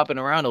 He'll be hopping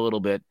around a little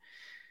bit.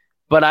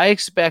 But I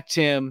expect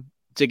him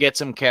to get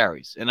some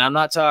carries. And I'm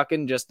not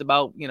talking just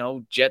about,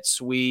 jet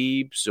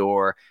sweeps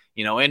or,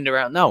 end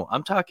around. No,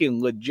 I'm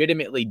talking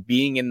legitimately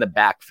being in the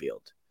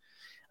backfield.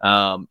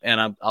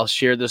 And I'll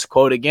share this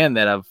quote again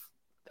that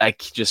I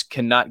just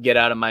cannot get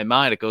out of my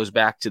mind. It goes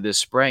back to this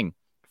spring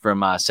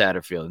from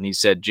Satterfield. And he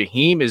said,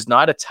 Jaheim is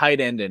not a tight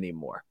end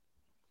anymore.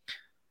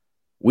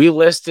 We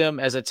list him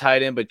as a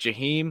tight end, but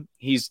Jaheim,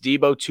 he's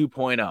Debo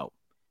 2.0.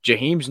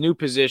 Jaheim's new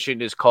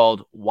position is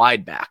called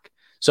wide back.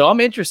 So I'm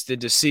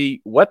interested to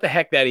see what the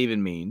heck that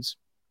even means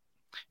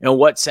and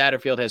what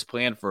Satterfield has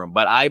planned for him.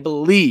 But I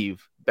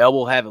believe Bell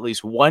will have at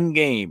least one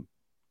game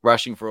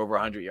rushing for over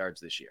 100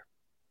 yards this year.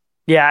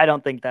 Yeah, I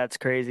don't think that's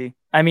crazy.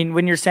 I mean,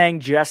 when you're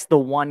saying just the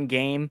one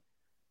game,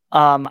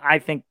 I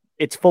think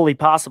it's fully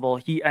possible.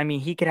 He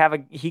could have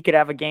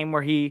a game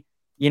where he,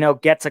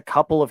 gets a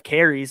couple of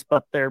carries,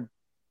 but they're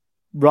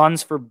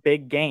runs for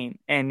big gain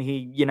and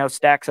he,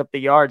 stacks up the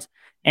yards.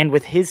 And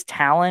with his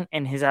talent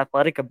and his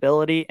athletic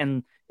ability,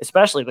 and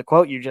especially the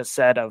quote you just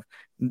said of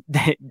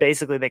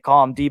basically they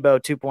call him Debo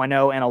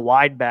 2.0 and a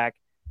wide back,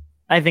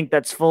 I think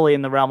that's fully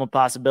in the realm of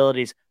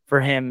possibilities for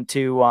him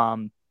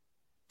to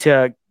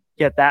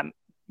get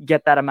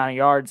that amount of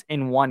yards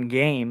in one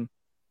game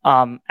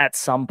at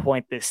some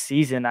point this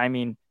season. I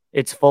mean,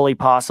 it's fully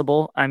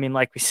possible. I mean,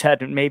 like we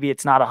said, maybe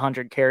it's not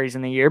 100 carries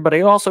in the year, but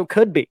it also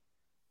could be.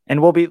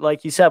 And we'll be,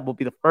 like you said, we'll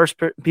be the first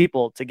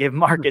people to give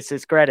Marcus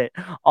his credit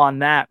on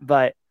that.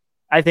 But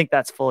I think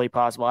that's fully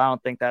possible. I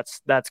don't think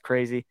that's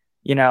crazy.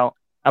 I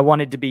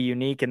wanted to be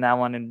unique in that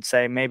one and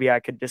say maybe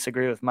I could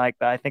disagree with Mike,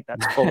 but I think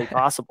that's fully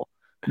possible.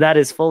 That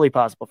is fully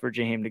possible for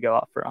Jaheim to go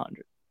off for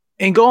 100.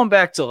 And going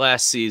back to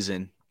last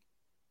season,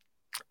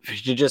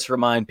 to just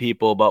remind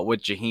people about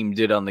what Jaheim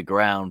did on the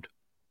ground,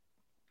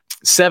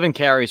 7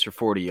 carries for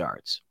 40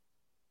 yards.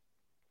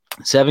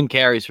 7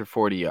 carries for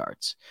 40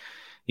 yards.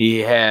 He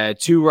had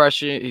 2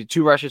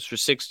 rushes for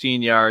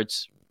 16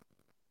 yards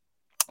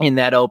in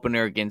that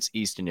opener against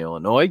Eastern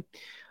Illinois.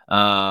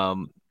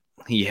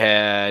 He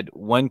had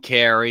 1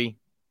 carry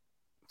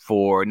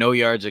for no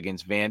yards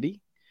against Vandy.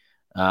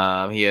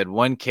 He had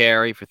 1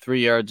 carry for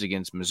 3 yards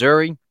against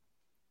Missouri.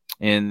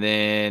 And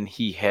then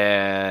he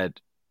had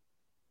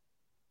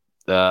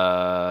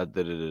 3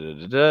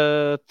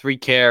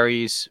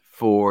 carries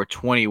for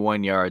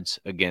 21 yards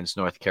against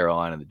North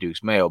Carolina, the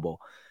Duke's Mayo Bowl.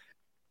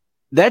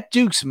 That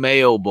Duke's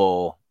Mayo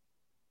Bowl,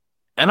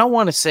 I don't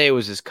want to say it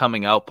was his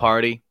coming out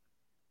party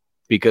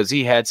because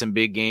he had some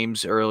big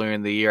games earlier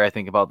in the year. I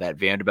think about that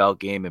Vanderbilt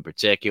game in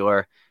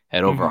particular,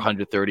 had over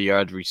 130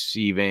 yards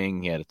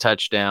receiving. He had a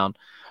touchdown.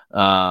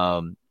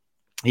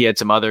 He had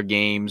some other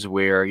games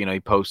where, he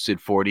posted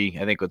 40,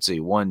 I think,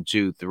 1,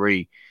 2,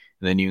 3.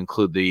 And then you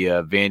include the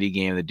Vandy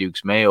game, the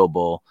Duke's Mayo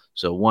Bowl.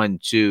 So 1,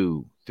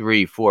 2,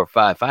 3, 4,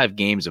 5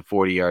 games of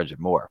 40 yards or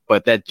more.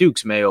 But that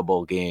Duke's Mayo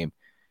Bowl game,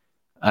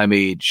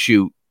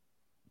 2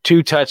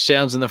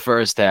 touchdowns in the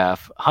first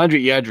half, 100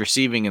 yards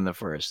receiving in the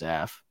first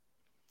half,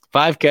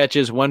 5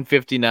 catches,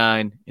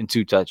 159, and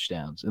 2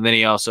 touchdowns. And then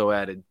he also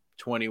added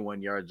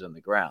 21 yards on the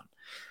ground.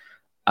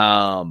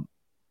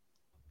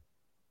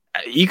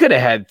 You could have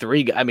had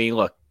 3.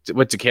 Look,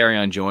 what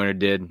Takarion Joyner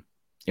did,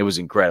 it was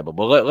incredible.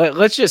 But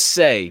let's just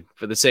say,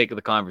 for the sake of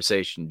the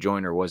conversation,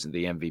 Joyner wasn't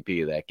the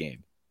MVP of that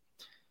game.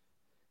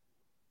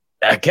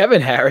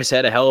 Kevin Harris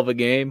had a hell of a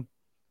game,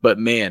 but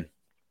man,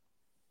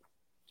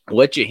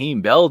 what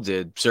Jaheim Bell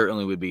did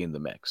certainly would be in the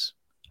mix.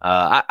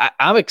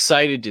 I'm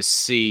excited to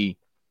see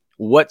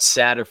what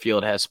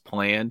Satterfield has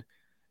planned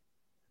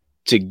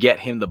to get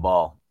him the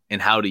ball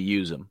and how to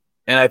use him.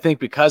 And I think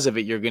because of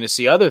it, you're going to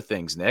see other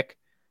things, Nick,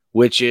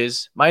 which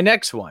is my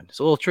next one. It's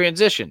a little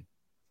transition.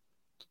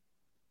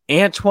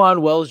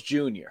 Antwane Wells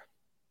Jr.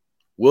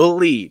 will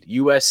lead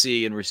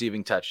USC in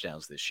receiving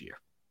touchdowns this year.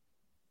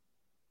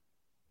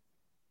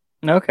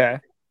 Okay.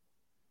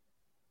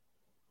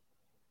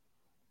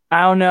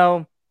 I don't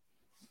know.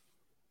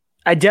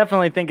 I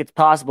definitely think it's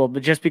possible,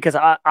 but just because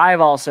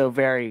I'm also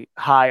very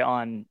high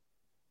on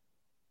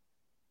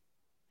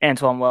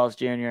Antwane Wells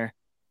Jr.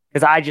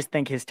 because I just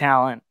think his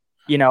talent,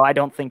 I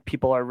don't think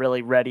people are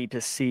really ready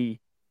to see,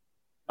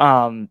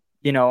 how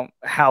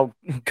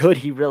good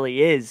he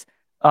really is.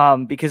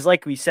 Because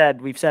like we've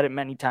said it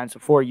many times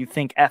before, you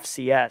think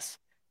FCS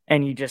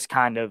and you just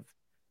kind of,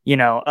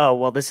 oh,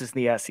 well, this is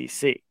the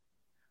SEC.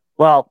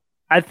 Well,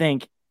 I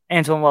think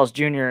Antwane Wells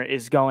Jr.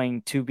 is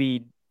going to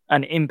be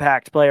an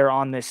impact player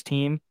on this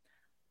team.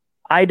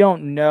 I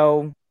don't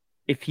know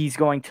if he's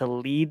going to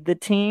lead the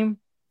team.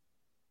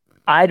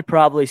 I'd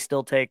probably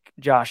still take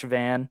Josh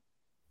Vann.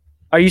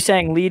 Are you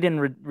saying lead in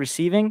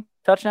receiving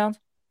touchdowns?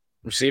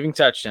 Receiving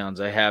touchdowns.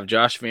 I have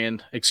Josh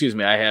Vann. I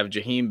have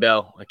Jaheim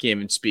Bell. I can't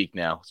even speak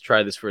now. Let's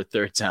try this for a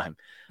third time.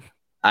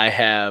 I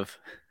have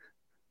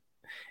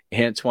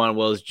Antwane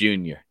Wells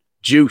Jr.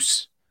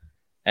 Juice.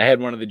 I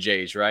had one of the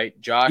J's, right?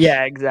 Josh.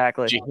 Yeah,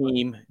 exactly.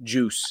 Jaheim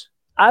Juice.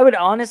 I would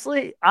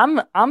honestly,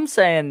 I'm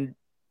saying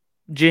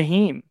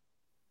Jaheim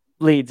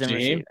leads in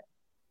receiving.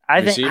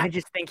 I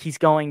just think he's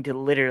going to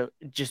literally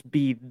just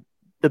be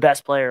the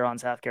best player on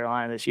South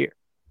Carolina this year.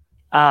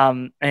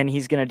 And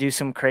he's going to do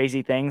some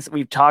crazy things.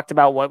 We've talked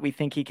about what we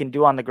think he can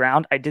do on the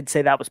ground. I did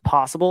say that was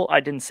possible. I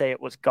didn't say it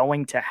was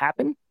going to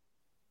happen.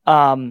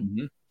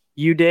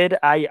 You did.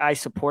 I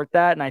support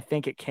that, and I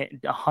think it can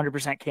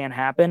 100% can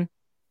happen.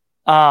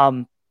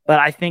 But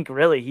I think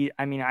really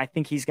I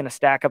think he's going to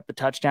stack up the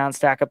touchdowns,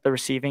 stack up the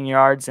receiving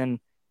yards,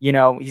 and he's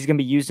going to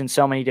be used in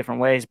so many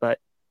different ways. But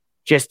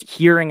just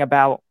hearing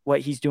about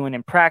what he's doing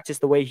in practice,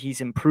 the way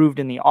he's improved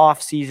in the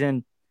off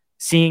season,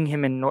 seeing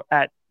him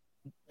at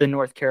the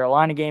North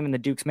Carolina game in the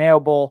Duke's Mayo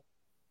Bowl,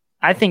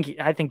 I think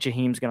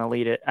Jaheim's going to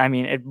lead it.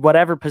 At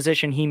whatever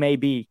position he may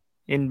be,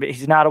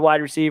 he's not a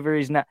wide receiver.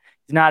 He's not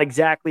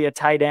exactly a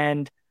tight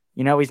end.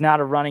 He's not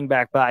a running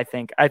back, but I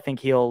think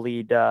he'll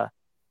lead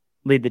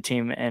the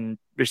team in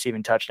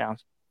receiving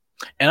touchdowns.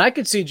 And I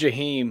could see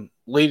Jaheim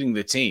leading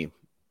the team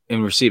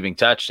in receiving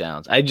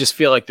touchdowns. I just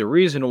feel like the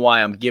reason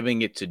why I'm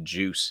giving it to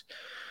Juice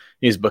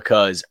is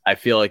because I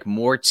feel like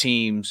more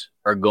teams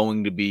are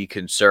going to be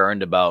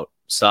concerned about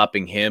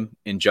stopping him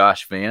and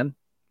Josh Vann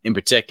in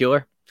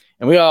particular.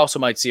 And we also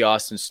might see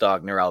Austin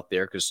Stogner out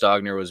there because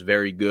Stogner was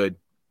very good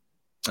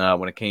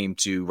when it came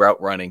to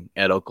route running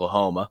at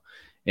Oklahoma.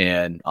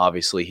 And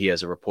obviously he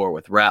has a rapport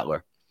with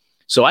Rattler.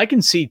 So I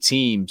can see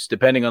teams,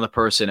 depending on the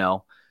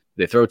personnel,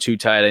 they throw 2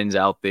 tight ends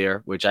out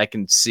there, which I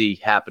can see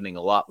happening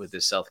a lot with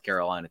this South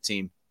Carolina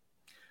team.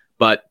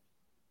 But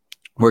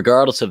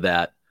regardless of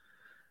that,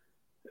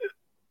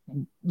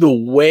 the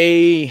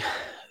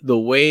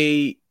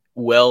way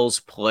Wells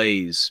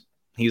plays,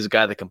 he's a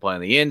guy that can play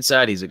on the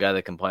inside. He's a guy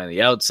that can play on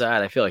the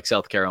outside. I feel like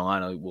South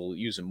Carolina will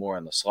use him more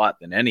in the slot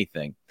than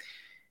anything.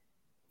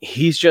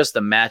 He's just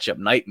a matchup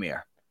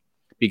nightmare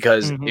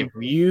because if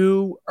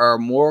you are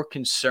more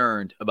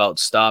concerned about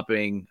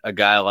stopping a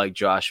guy like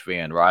Josh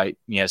Vann, right?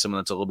 You have someone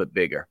that's a little bit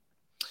bigger,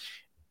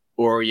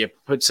 or you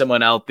put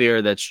someone out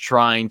there that's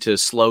trying to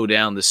slow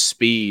down the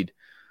speed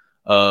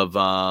of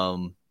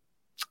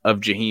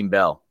Jaheim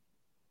Bell,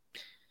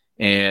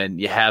 and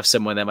you have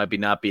someone that might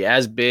not be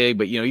as big,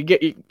 but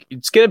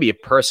it's going to be a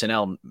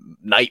personnel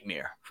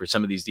nightmare for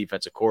some of these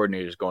defensive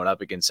coordinators going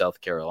up against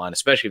South Carolina,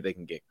 especially if they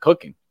can get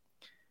cooking.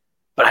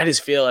 But I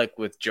just feel like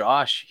with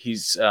Josh,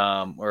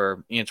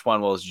 or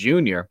Antoine Wells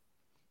Jr.,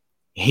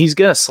 he's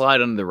going to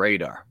slide under the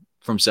radar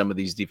from some of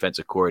these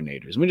defensive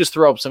coordinators. Let me just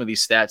throw up some of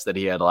these stats that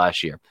he had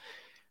last year.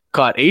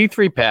 Caught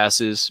 83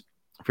 passes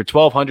for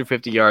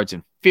 1,250 yards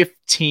and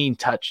 15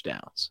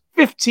 touchdowns.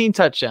 15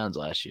 touchdowns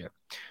last year.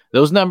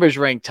 Those numbers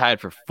ranked tied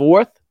for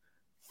 4th,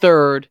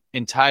 3rd,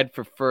 and tied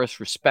for 1st,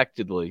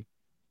 respectively,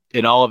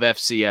 in all of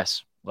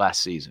FCS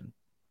last season.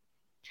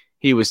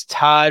 He was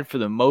tied for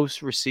the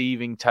most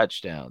receiving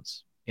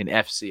touchdowns in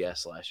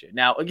FCS last year.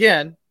 Now,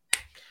 again,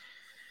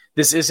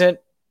 this isn't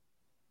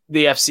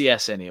the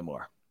FCS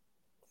anymore.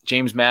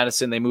 James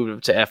Madison, they moved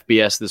up to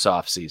FBS this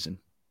offseason.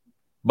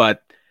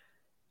 But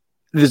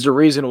there's a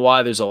reason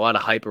why there's a lot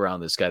of hype around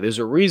this guy. There's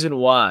a reason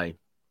why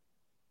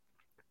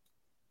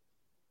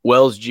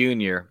Wells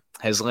Jr.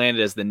 has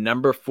landed as the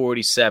number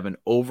 47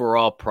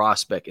 overall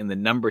prospect and the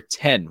number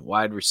 10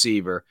 wide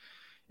receiver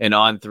in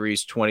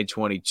On3's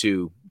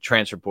 2022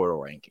 transfer portal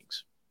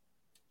rankings.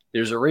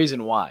 There's a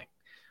reason why.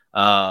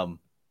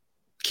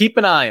 Keep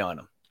an eye on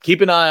him.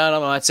 Keep an eye on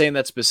him. I'm not saying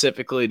that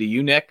specifically to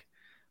you, Nick,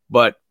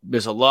 but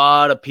there's a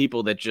lot of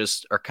people that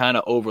just are kind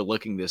of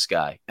overlooking this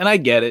guy. And I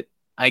get it.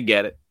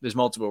 There's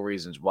multiple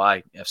reasons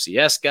why.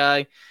 FCS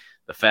guy,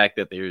 the fact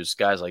that there's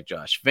guys like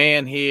Josh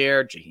Vann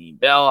here, Jaheim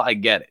Bell, I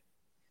get it.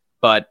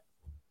 But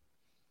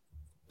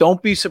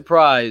don't be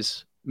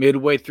surprised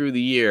midway through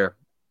the year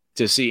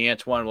to see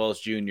Antoine Wells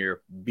Jr.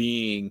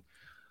 being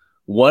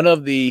one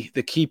of the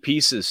key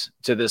pieces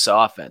to this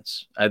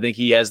offense. I think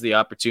he has the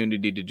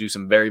opportunity to do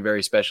some very,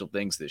 very special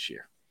things this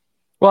year.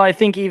 Well, I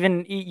think you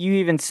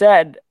even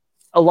said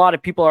a lot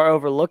of people are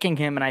overlooking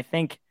him, and I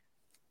think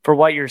for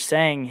what you're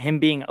saying, him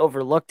being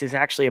overlooked is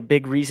actually a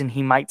big reason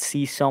he might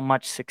see so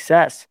much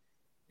success,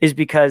 is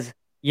because,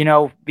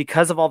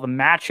 because of all the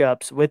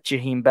matchups with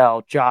Jaheim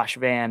Bell, Josh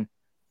Vann,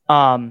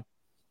 and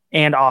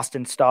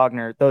Austin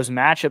Stogner, those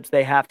matchups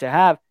they have to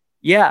have.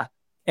 Yeah,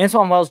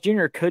 Antoine Wells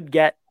Jr. could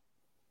get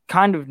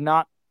kind of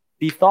not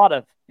be thought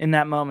of in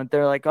that moment.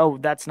 They're like, oh,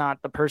 that's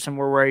not the person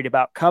we're worried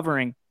about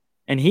covering.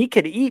 And he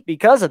could eat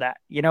because of that.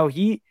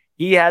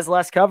 He has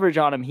less coverage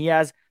on him. He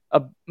has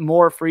a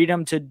more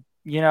freedom to,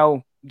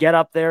 get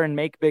up there and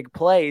make big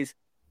plays,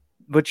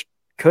 which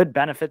could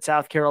benefit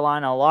South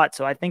Carolina a lot.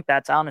 So I think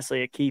that's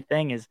honestly a key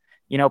thing is,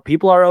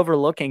 people are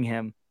overlooking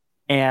him.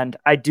 And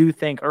I do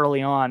think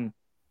early on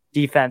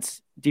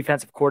defensive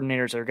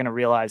coordinators are going to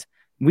realize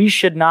we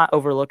should not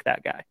overlook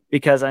that guy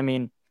because,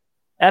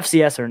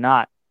 FCS or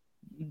not,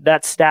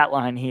 that stat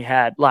line he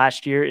had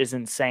last year is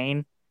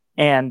insane.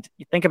 And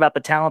you think about the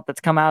talent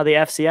that's come out of the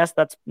FCS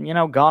that's,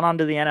 gone on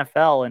to the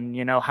NFL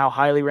and, how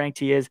highly ranked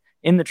he is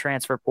in the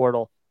transfer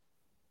portal.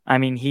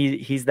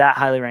 He's that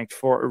highly ranked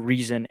for a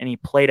reason, and he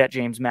played at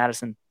James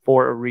Madison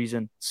for a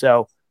reason.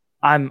 So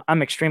I'm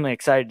extremely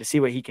excited to see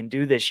what he can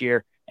do this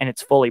year, and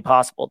it's fully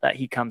possible that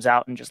he comes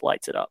out and just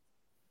lights it up.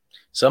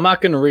 So I'm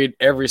not going to read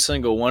every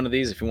single one of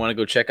these. If you want to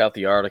go check out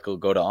the article,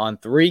 go to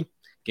On3,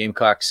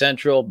 Gamecock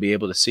Central, be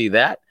able to see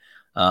that.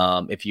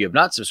 If you have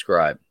not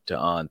subscribed to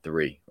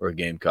On3 or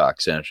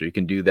Gamecock Central, you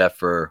can do that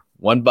for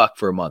 $1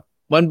 for a month.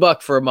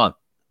 $1 for a month.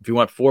 If you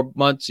want 4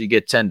 months, you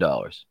get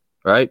 $10,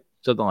 right?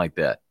 Something like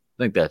that.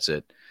 I think that's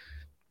it.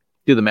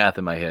 Do the math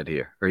in my head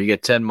here. Or you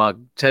get 10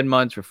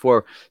 months for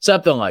 4,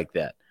 something like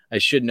that. I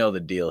should know the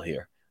deal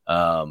here.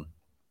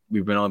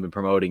 We've only been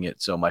promoting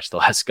it so much the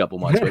last couple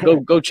months,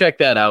 but go check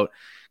that out.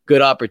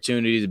 Good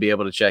opportunity to be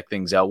able to check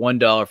things out.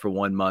 $1 for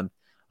 1 month.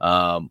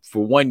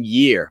 For 1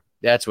 year,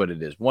 that's what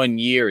it is. 1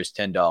 year is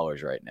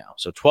 $10 right now.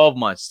 So 12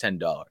 months,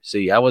 $10.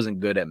 See, I wasn't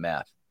good at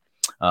math.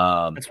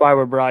 That's why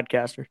we're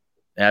broadcasters.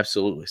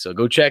 Absolutely. So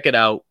go check it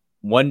out.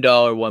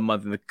 $1 1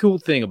 month. And the cool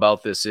thing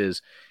about this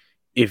is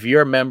if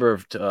you're a member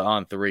of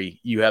On3,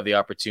 you have the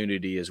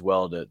opportunity as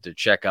well to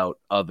check out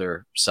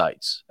other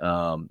sites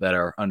that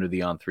are under the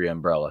On3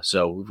 umbrella.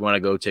 So if you want to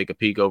go take a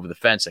peek over the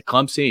fence at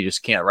Clemson, you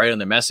just can't write on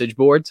their message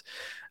boards,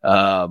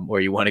 or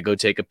you want to go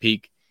take a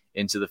peek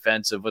into the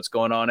fence of what's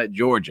going on at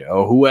Georgia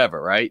or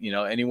whoever, right?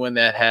 Anyone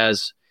that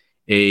has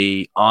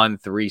a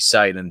On3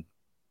 site, and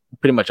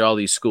pretty much all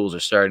these schools are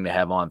starting to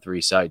have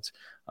On3 sites.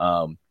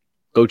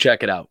 Go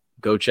check it out.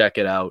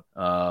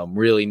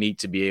 Really neat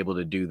to be able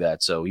to do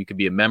that. So you could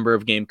be a member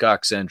of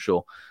Gamecock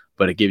Central,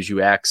 but it gives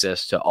you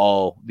access to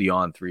all the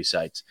On3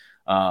 sites.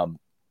 The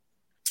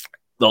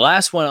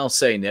last one I'll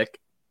say, Nick,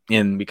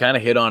 and we kind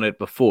of hit on it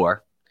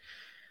before,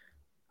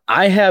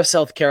 I have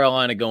South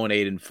Carolina going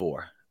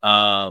 8-4.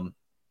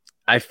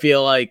 I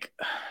feel like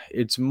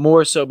it's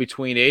more so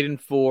between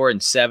 8-4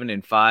 and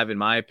 7-5, in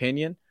my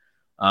opinion.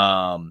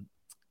 But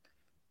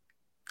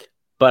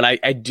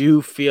I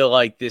do feel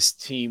like this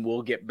team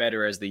will get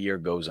better as the year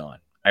goes on.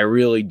 I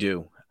really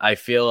do. I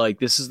feel like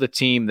this is the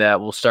team that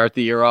will start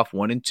the year off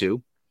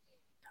 1-2.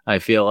 I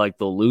feel like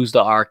they'll lose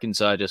to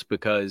Arkansas just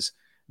because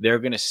they're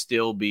going to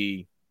still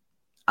be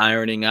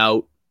ironing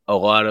out a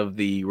lot of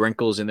the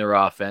wrinkles in their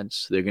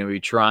offense. They're going to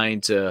be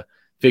trying to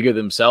figure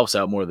themselves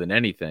out more than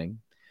anything.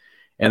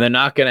 And they're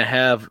not going to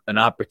have an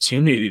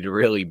opportunity to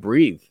really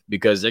breathe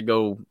because they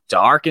go to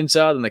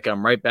Arkansas, then they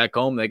come right back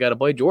home. They got to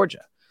play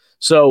Georgia.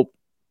 So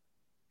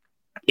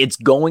it's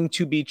going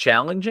to be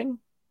challenging.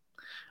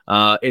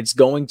 It's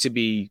going to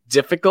be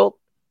difficult.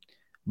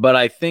 But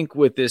I think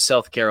with this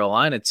South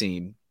Carolina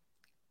team,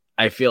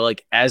 I feel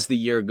like as the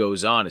year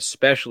goes on,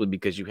 especially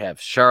because you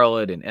have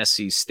Charlotte and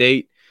SC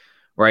State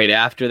right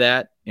after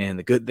that, and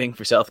the good thing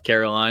for South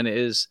Carolina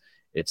is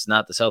it's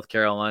not the South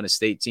Carolina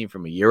State team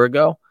from a year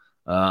ago.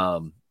 I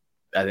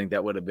think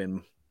that would have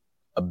been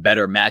a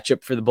better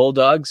matchup for the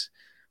Bulldogs,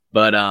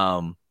 but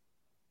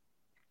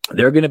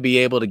they're going to be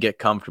able to get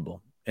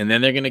comfortable, and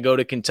then they're going to go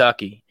to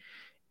Kentucky.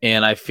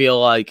 And I feel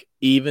like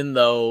even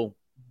though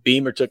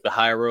Beamer took the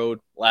high road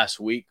last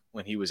week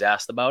when he was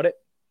asked about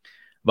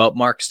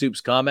Mark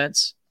Stoops'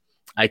 comments,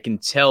 I can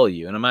tell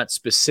you, and I'm not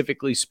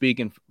specifically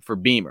speaking for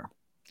Beamer,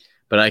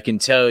 but I can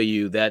tell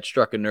you that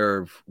struck a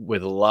nerve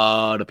with a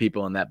lot of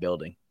people in that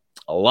building.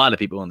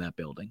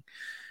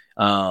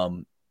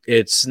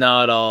 It's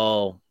not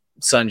all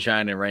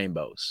sunshine and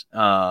rainbows.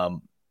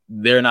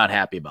 They're not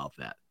happy about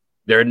that.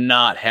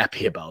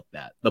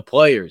 The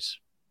players,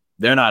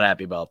 they're not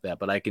happy about that.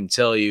 But I can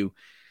tell you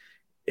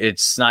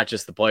it's not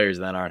just the players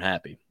that aren't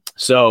happy.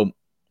 So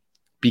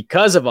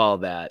because of all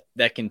that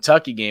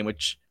Kentucky game,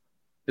 which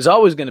is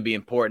always going to be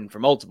important for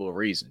multiple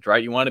reasons,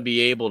 right? You want to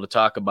be able to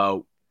talk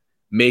about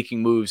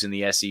making moves in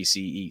the SEC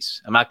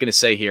East. I'm not going to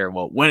say here,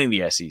 winning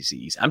the SEC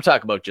East. I'm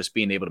talking about just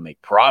being able to make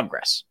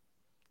progress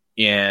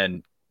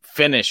and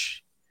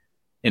finish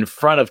in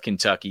front of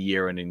Kentucky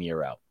year in and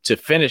year out, to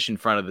finish in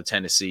front of the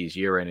Tennessees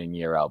year in and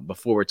year out,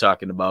 before we're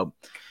talking about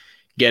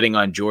getting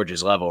on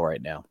Georgia's level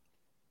right now.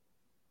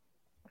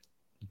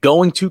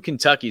 Going to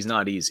Kentucky is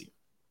not easy.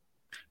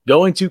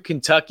 Going to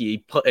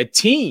Kentucky, a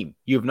team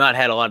you've not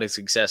had a lot of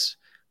success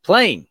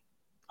playing,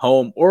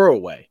 home or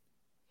away,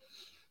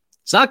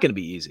 it's not going to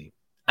be easy.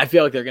 I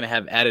feel like they're going to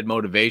have added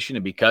motivation,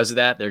 and because of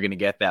that, they're going to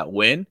get that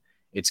win.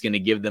 It's going to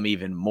give them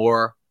even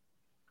more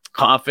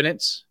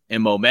confidence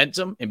and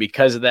momentum, and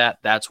because of that,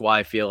 that's why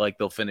I feel like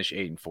they'll finish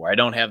 8-4. I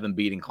don't have them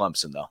beating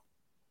Clemson, though.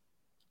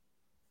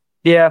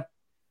 Yeah.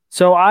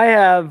 So I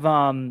have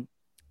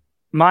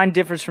mine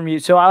differs from you.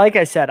 So like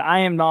I said, I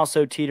am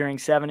also teetering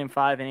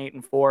 7-5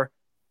 and 8-4.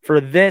 For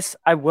this,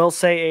 I will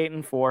say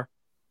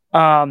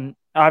 8-4.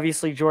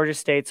 Obviously, Georgia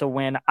State's a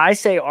win. I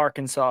say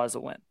Arkansas is a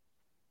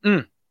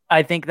win.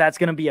 I think that's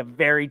going to be a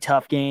very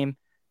tough game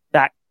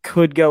that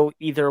could go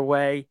either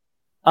way.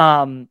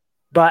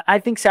 But I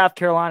think South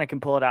Carolina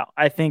can pull it out.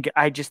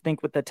 I just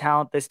think with the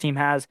talent this team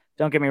has,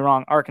 don't get me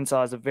wrong,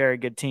 Arkansas is a very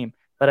good team,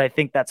 but I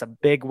think that's a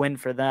big win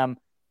for them.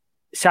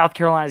 South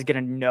Carolina is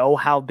going to know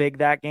how big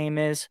that game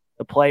is.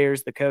 The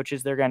players, the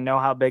coaches, they're going to know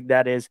how big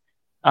that is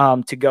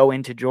to go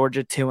into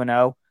Georgia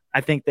 2-0. I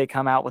think they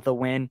come out with a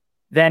win.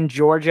 Then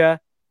Georgia,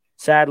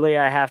 sadly,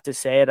 I have to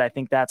say it, I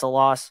think that's a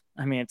loss.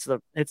 I mean, it's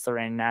the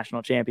reigning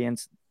national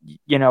champions.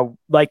 You know,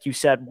 like you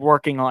said,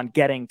 working on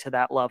getting to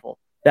that level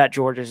that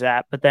Georgia's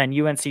at. But then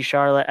UNC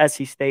Charlotte,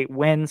 SC State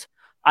wins.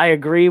 I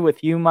agree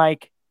with you,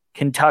 Mike.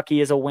 Kentucky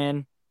is a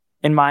win,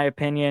 in my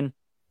opinion.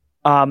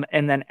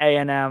 And then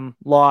A&M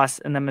loss.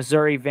 And then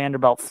Missouri,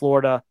 Vanderbilt,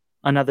 Florida,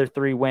 another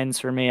 3 wins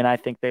for me. And I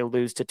think they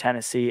lose to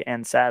Tennessee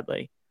and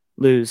sadly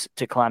lose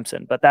to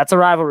Clemson. But that's a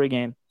rivalry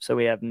game, so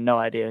we have no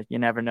idea. You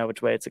never know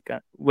which way it's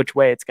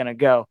going to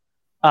go.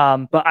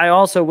 But I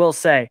also will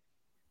say,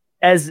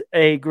 as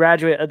a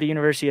graduate of the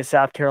University of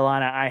South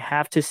Carolina, I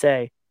have to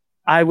say,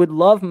 I would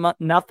love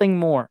nothing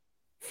more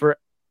for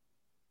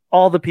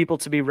all the people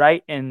to be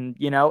right. And,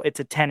 you know, it's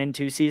a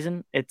 10-2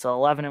 season. It's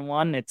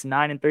 11-1. It's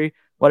 9-3,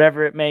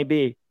 whatever it may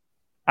be.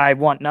 I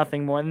want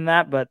nothing more than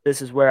that. But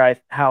this is where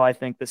how I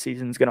think the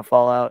season's going to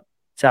fall out.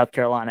 South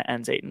Carolina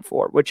ends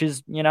 8-4, which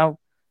is, you know,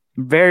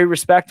 very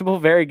respectable,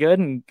 very good,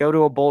 and go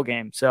to a bowl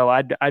game. So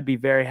I'd be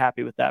very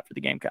happy with that for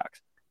the Gamecocks.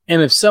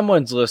 And if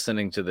someone's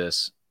listening to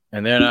this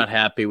and they're not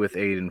happy with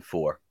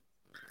 8-4,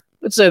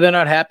 let's say they're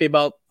not happy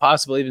about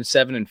possibly even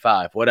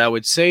 7-5. What I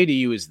would say to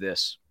you is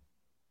this,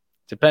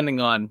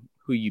 depending on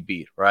who you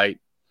beat, right?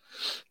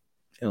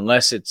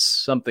 Unless it's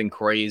something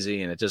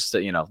crazy and it just,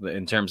 you know,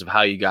 in terms of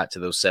how you got to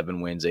those 7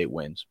 wins, 8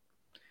 wins,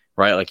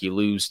 right? Like you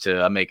lose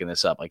to, I'm making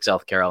this up, like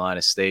South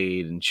Carolina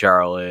State and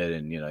Charlotte,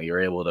 and, you know,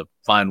 you're able to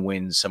find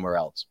wins somewhere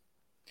else.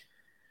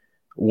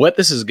 What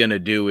this is going to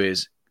do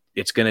is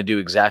it's going to do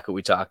exactly what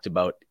we talked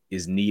about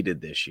is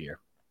needed this year.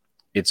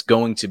 It's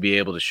going to be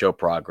able to show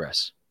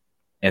progress.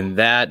 And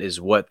that is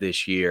what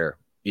this year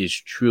is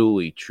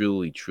truly,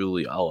 truly,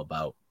 truly all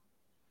about.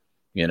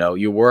 You know,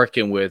 you're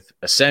working with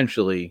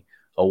essentially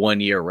a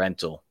 1-year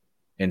rental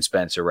in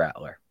Spencer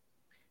Rattler.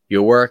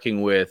 You're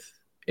working with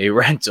a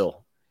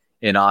rental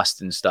in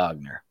Austin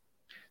Stogner,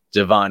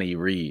 Devontae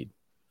Reed.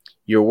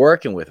 You're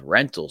working with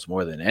rentals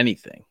more than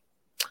anything.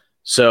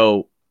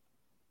 So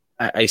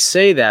I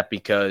say that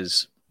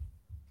because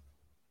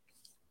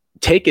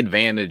take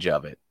advantage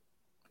of it.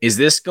 Is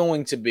this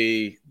going to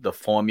be the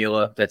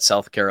formula that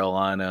South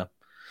Carolina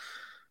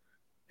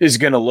is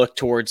going to look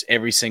towards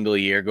every single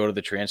year, go to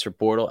the transfer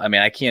portal? I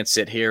mean, I can't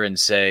sit here and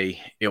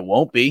say it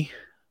won't be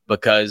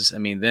because, I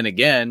mean, then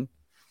again,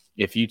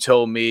 if you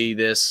told me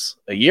this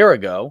a year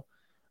ago,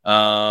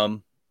 I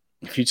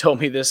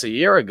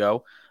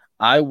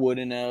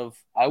wouldn't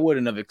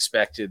have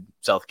expected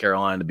South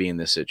Carolina to be in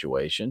this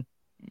situation.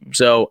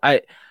 So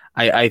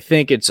I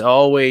think it's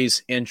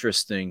always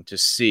interesting to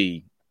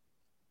see,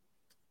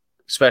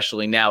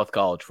 especially now with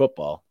college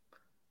football,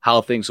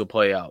 how things will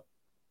play out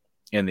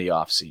in the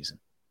offseason.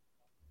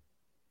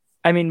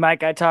 I mean,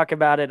 Mike, I talk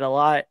about it a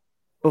lot.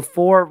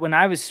 Before, when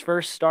I was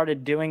first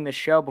started doing the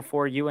show,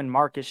 before you and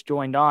Marcus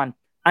joined on,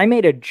 I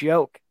made a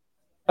joke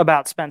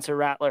about Spencer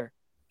Rattler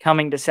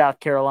coming to South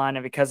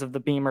Carolina because of the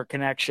Beamer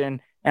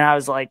connection. And I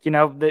was like, you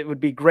know, it would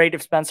be great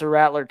if Spencer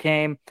Rattler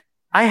came.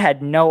 I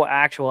had no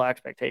actual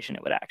expectation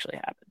it would actually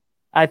happen.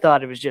 I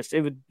thought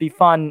it would be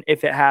fun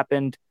if it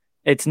happened.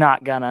 It's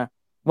not gonna.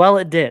 Well,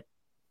 it did.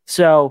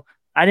 So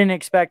I didn't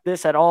expect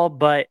this at all.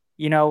 But,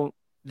 you know,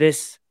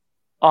 this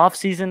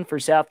offseason for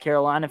South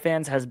Carolina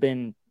fans has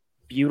been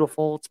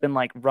beautiful. It's been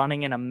like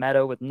running in a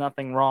meadow with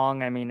nothing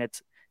wrong. I mean,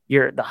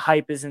 the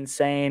hype is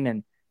insane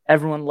and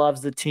everyone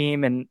loves the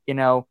team, and, you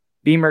know,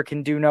 Beamer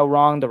can do no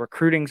wrong. The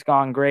recruiting's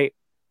gone great,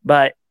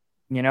 but,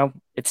 you know,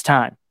 it's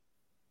time.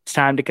 It's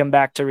time to come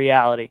back to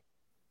reality.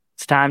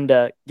 It's time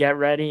to get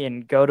ready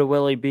and go to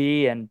Willie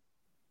B and,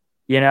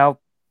 you know,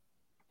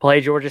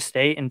 play Georgia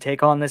State and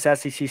take on this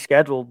SEC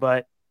schedule.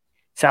 But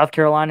South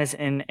Carolina's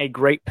in a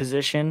great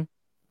position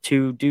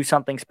to do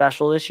something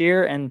special this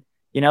year. And,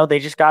 you know, they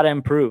just got to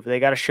improve. They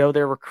got to show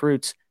their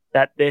recruits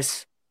that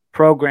this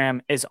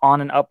program is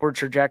on an upward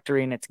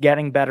trajectory and it's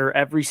getting better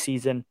every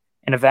season.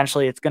 And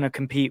eventually it's going to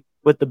compete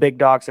with the big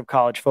dogs of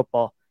college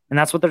football. And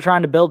that's what they're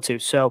trying to build to.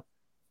 So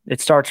it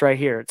starts right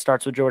here. It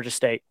starts with Georgia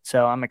State.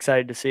 So I'm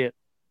excited to see it.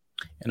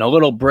 And a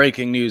little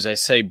breaking news. I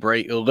say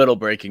a little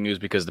breaking news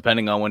because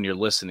depending on when you're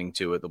listening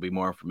to it, there'll be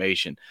more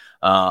information.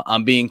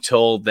 I'm being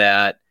told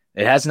that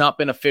it has not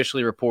been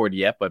officially reported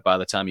yet, but by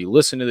the time you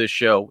listen to this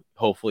show,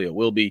 hopefully it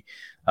will be.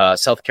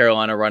 South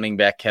Carolina running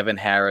back Kevin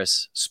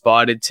Harris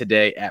spotted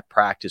today at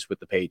practice with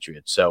the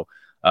Patriots. So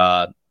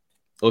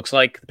looks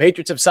like the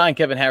Patriots have signed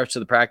Kevin Harris to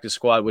the practice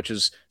squad, which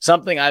is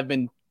something I've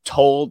been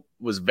told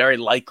was very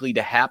likely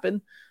to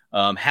happen.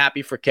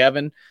 Happy for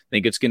Kevin. I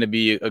think it's going to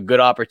be a good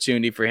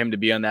opportunity for him to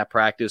be on that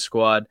practice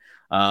squad.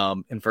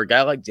 And for a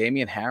guy like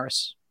Damian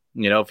Harris,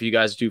 you know, if you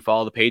guys do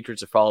follow the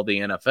Patriots or follow the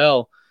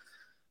NFL,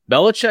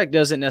 Belichick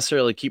doesn't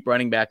necessarily keep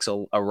running backs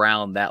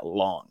around that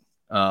long,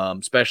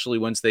 especially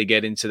once they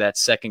get into that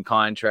second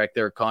contract,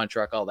 their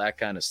contract, all that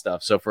kind of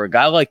stuff. So for a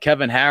guy like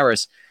Kevin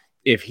Harris,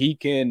 if he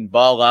can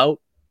ball out,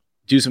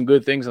 do some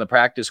good things in the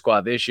practice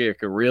squad this year, it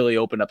could really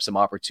open up some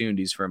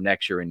opportunities for him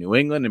next year in New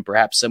England and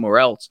perhaps somewhere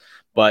else.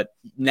 But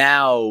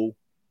now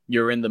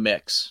you're in the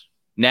mix.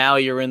 Now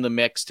you're in the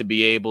mix to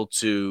be able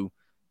to,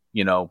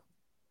 you know,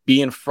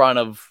 be in front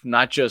of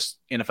not just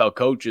NFL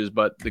coaches,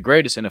 but the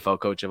greatest NFL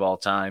coach of all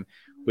time,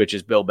 which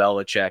is Bill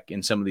Belichick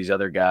and some of these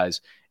other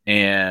guys.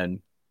 And,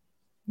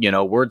 you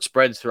know, word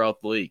spreads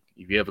throughout the league.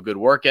 If you have a good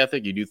work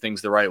ethic, you do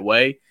things the right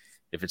way.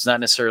 If it's not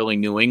necessarily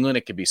New England,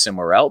 it could be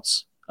somewhere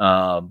else.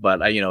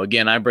 But, you know,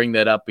 again, I bring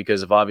that up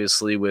because of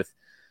obviously with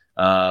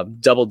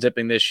double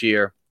dipping this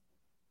year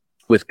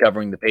with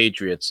covering the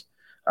Patriots,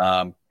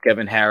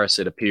 Kevin Harris,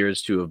 it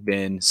appears to have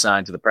been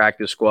signed to the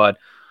practice squad.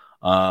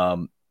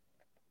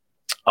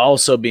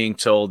 Also being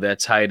told that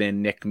tight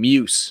end Nick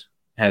Muse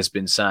has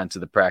been signed to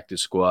the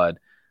practice squad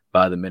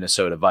by the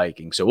Minnesota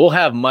Vikings. So we'll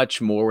have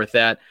much more with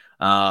that.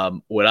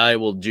 What I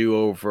will do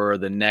over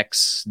the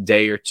next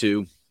day or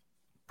two,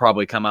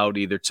 probably come out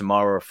either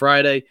tomorrow or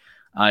Friday,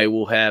 I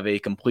will have a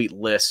complete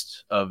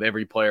list of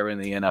every player in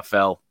the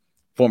NFL,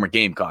 former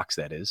Gamecocks,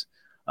 that is,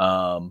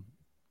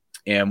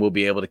 and we'll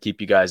be able to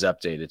keep you guys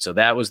updated. So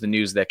that was the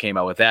news that came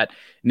out with that.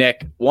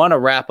 Nick, want to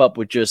wrap up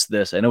with just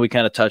this. I know we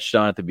kind of touched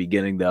on it at the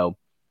beginning, though.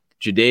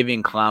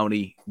 Jadeveon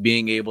Clowney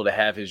being able to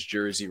have his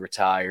jersey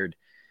retired,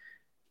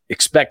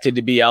 expected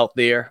to be out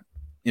there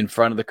in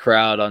front of the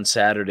crowd on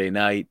Saturday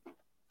night.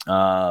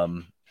 I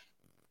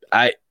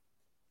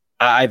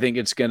think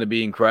it's going to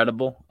be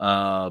incredible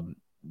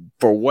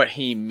for what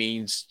he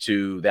means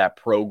to that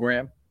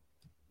program,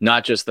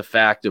 not just the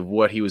fact of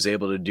what he was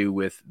able to do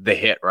with the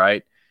hit,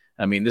 right?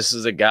 I mean, this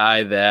is a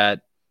guy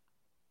that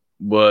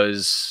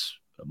was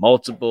a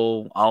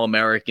multiple-time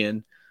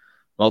All-American,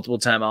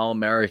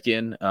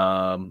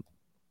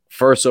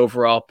 first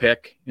overall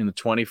pick in the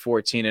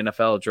 2014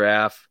 NFL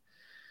draft,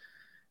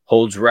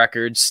 holds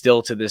records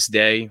still to this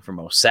day for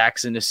most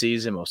sacks in the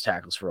season, most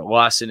tackles for a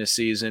loss in a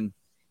season.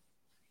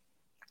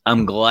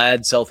 I'm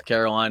glad South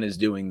Carolina is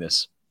doing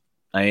this.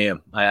 I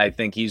am. I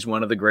think he's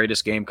one of the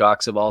greatest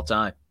Gamecocks of all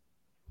time.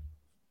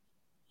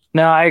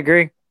 No, I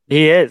agree.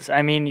 He is.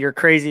 I mean, you're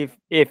crazy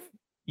if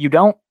you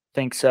don't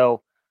think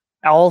so.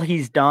 All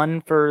he's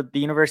done for the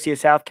University of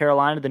South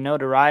Carolina, the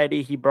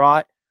notoriety he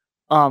brought,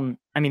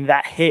 I mean,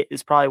 that hit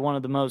is probably one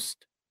of the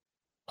most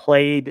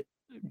played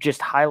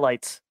just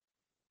highlights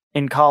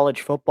in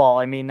college football.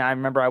 I mean, I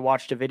remember I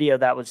watched a video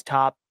that was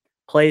top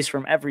plays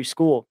from every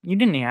school. You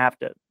didn't even have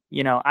to,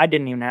 I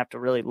didn't even have to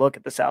really look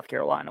at the South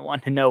Carolina one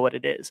to know what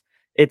it is.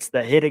 It's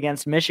the hit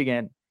against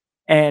Michigan.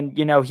 And,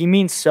 he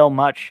means so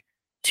much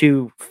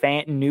to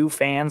new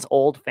fans,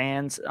 old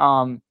fans.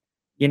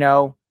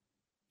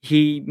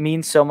 He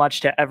means so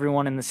much to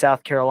everyone in the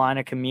South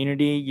Carolina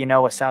community.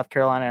 A South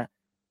Carolina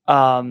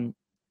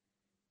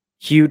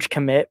huge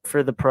commit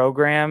for the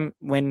program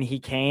when he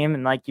came.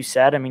 And like you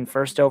said, I mean,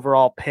 first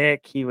overall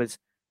pick, he was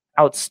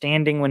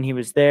outstanding when he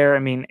was there. I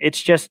mean,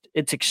 it's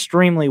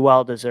extremely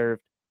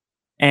well-deserved.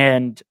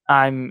 And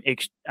I'm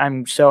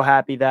so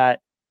happy that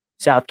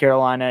South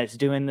Carolina is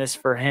doing this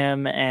for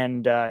him,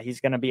 and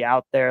he's going to be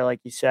out there, like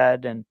you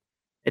said. And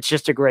it's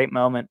just a great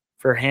moment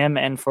for him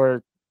and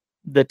for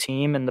the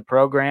team and the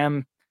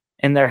program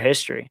in their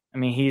history. I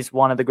mean, he's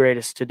one of the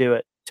greatest to do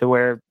it, to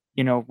wear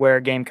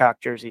a Gamecock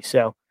jersey.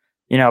 So,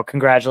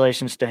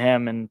 congratulations to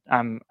him, and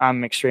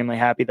I'm extremely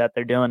happy that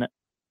they're doing it.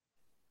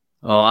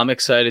 Oh, I'm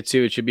excited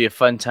too. It should be a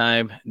fun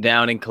time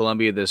down in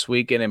Columbia this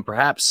weekend, and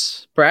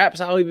perhaps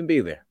I'll even be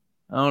there.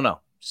 I don't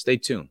know. Stay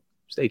tuned.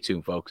 Stay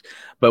tuned, folks.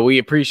 But we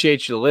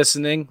appreciate you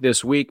listening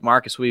this week.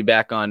 Marcus will be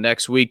back on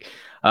next week.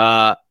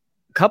 A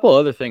couple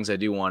other things I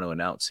do want to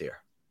announce here.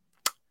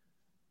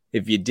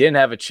 If you didn't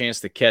have a chance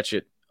to catch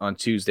it on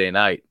Tuesday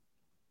night,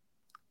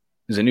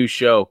 there's a new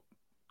show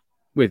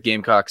with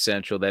Gamecock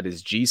Central that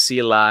is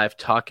GC Live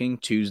Talking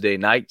Tuesday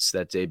Nights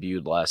that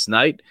debuted last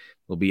night.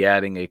 We'll be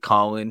adding a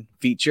call-in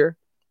feature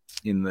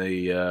in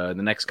the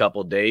next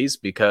couple of days,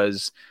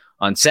 because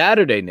on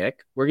Saturday,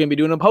 Nick, we're going to be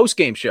doing a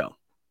post-game show.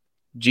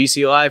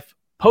 GC Live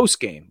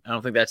post-game. I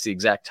don't think that's the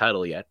exact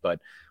title yet,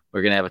 but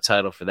we're going to have a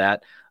title for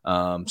that.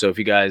 So if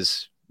you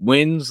guys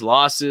wins,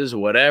 losses,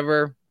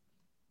 whatever,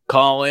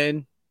 call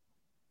in,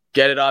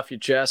 get it off your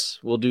chest.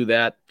 We'll do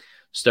that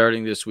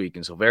starting this week.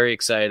 And so very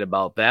excited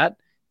about that.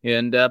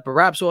 And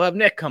perhaps we'll have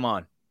Nick come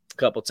on a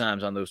couple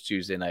times on those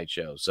Tuesday night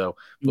shows. So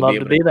we'll Love be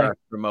able to be to there.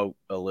 Promote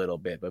a little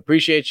bit. But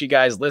appreciate you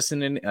guys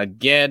listening.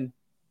 Again,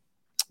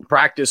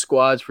 practice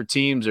squads for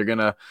teams are going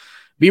to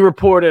be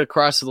reported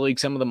across the league.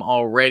 Some of them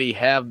already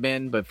have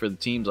been, but for the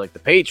teams like the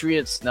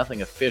Patriots,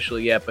 nothing official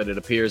yet, but it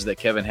appears that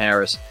Kevin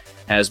Harris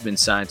has been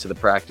signed to the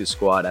practice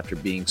squad after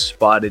being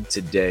spotted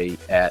today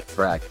at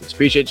practice.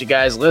 Appreciate you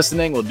guys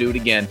listening. We'll do it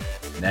again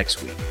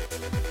next week.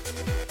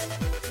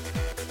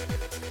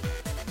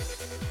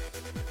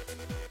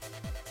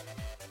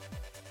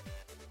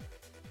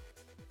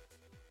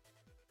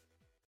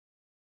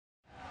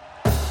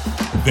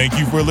 Thank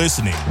you for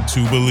listening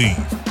to Believe.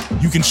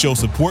 You can show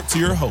support to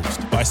your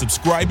host by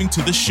subscribing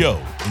to the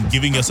show and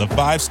giving us a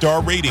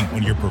 5-star rating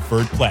on your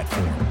preferred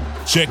platform.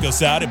 Check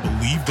us out at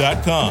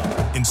Believe.com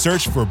and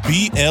search for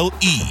BLEAV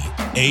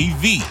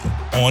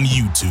on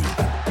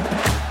YouTube.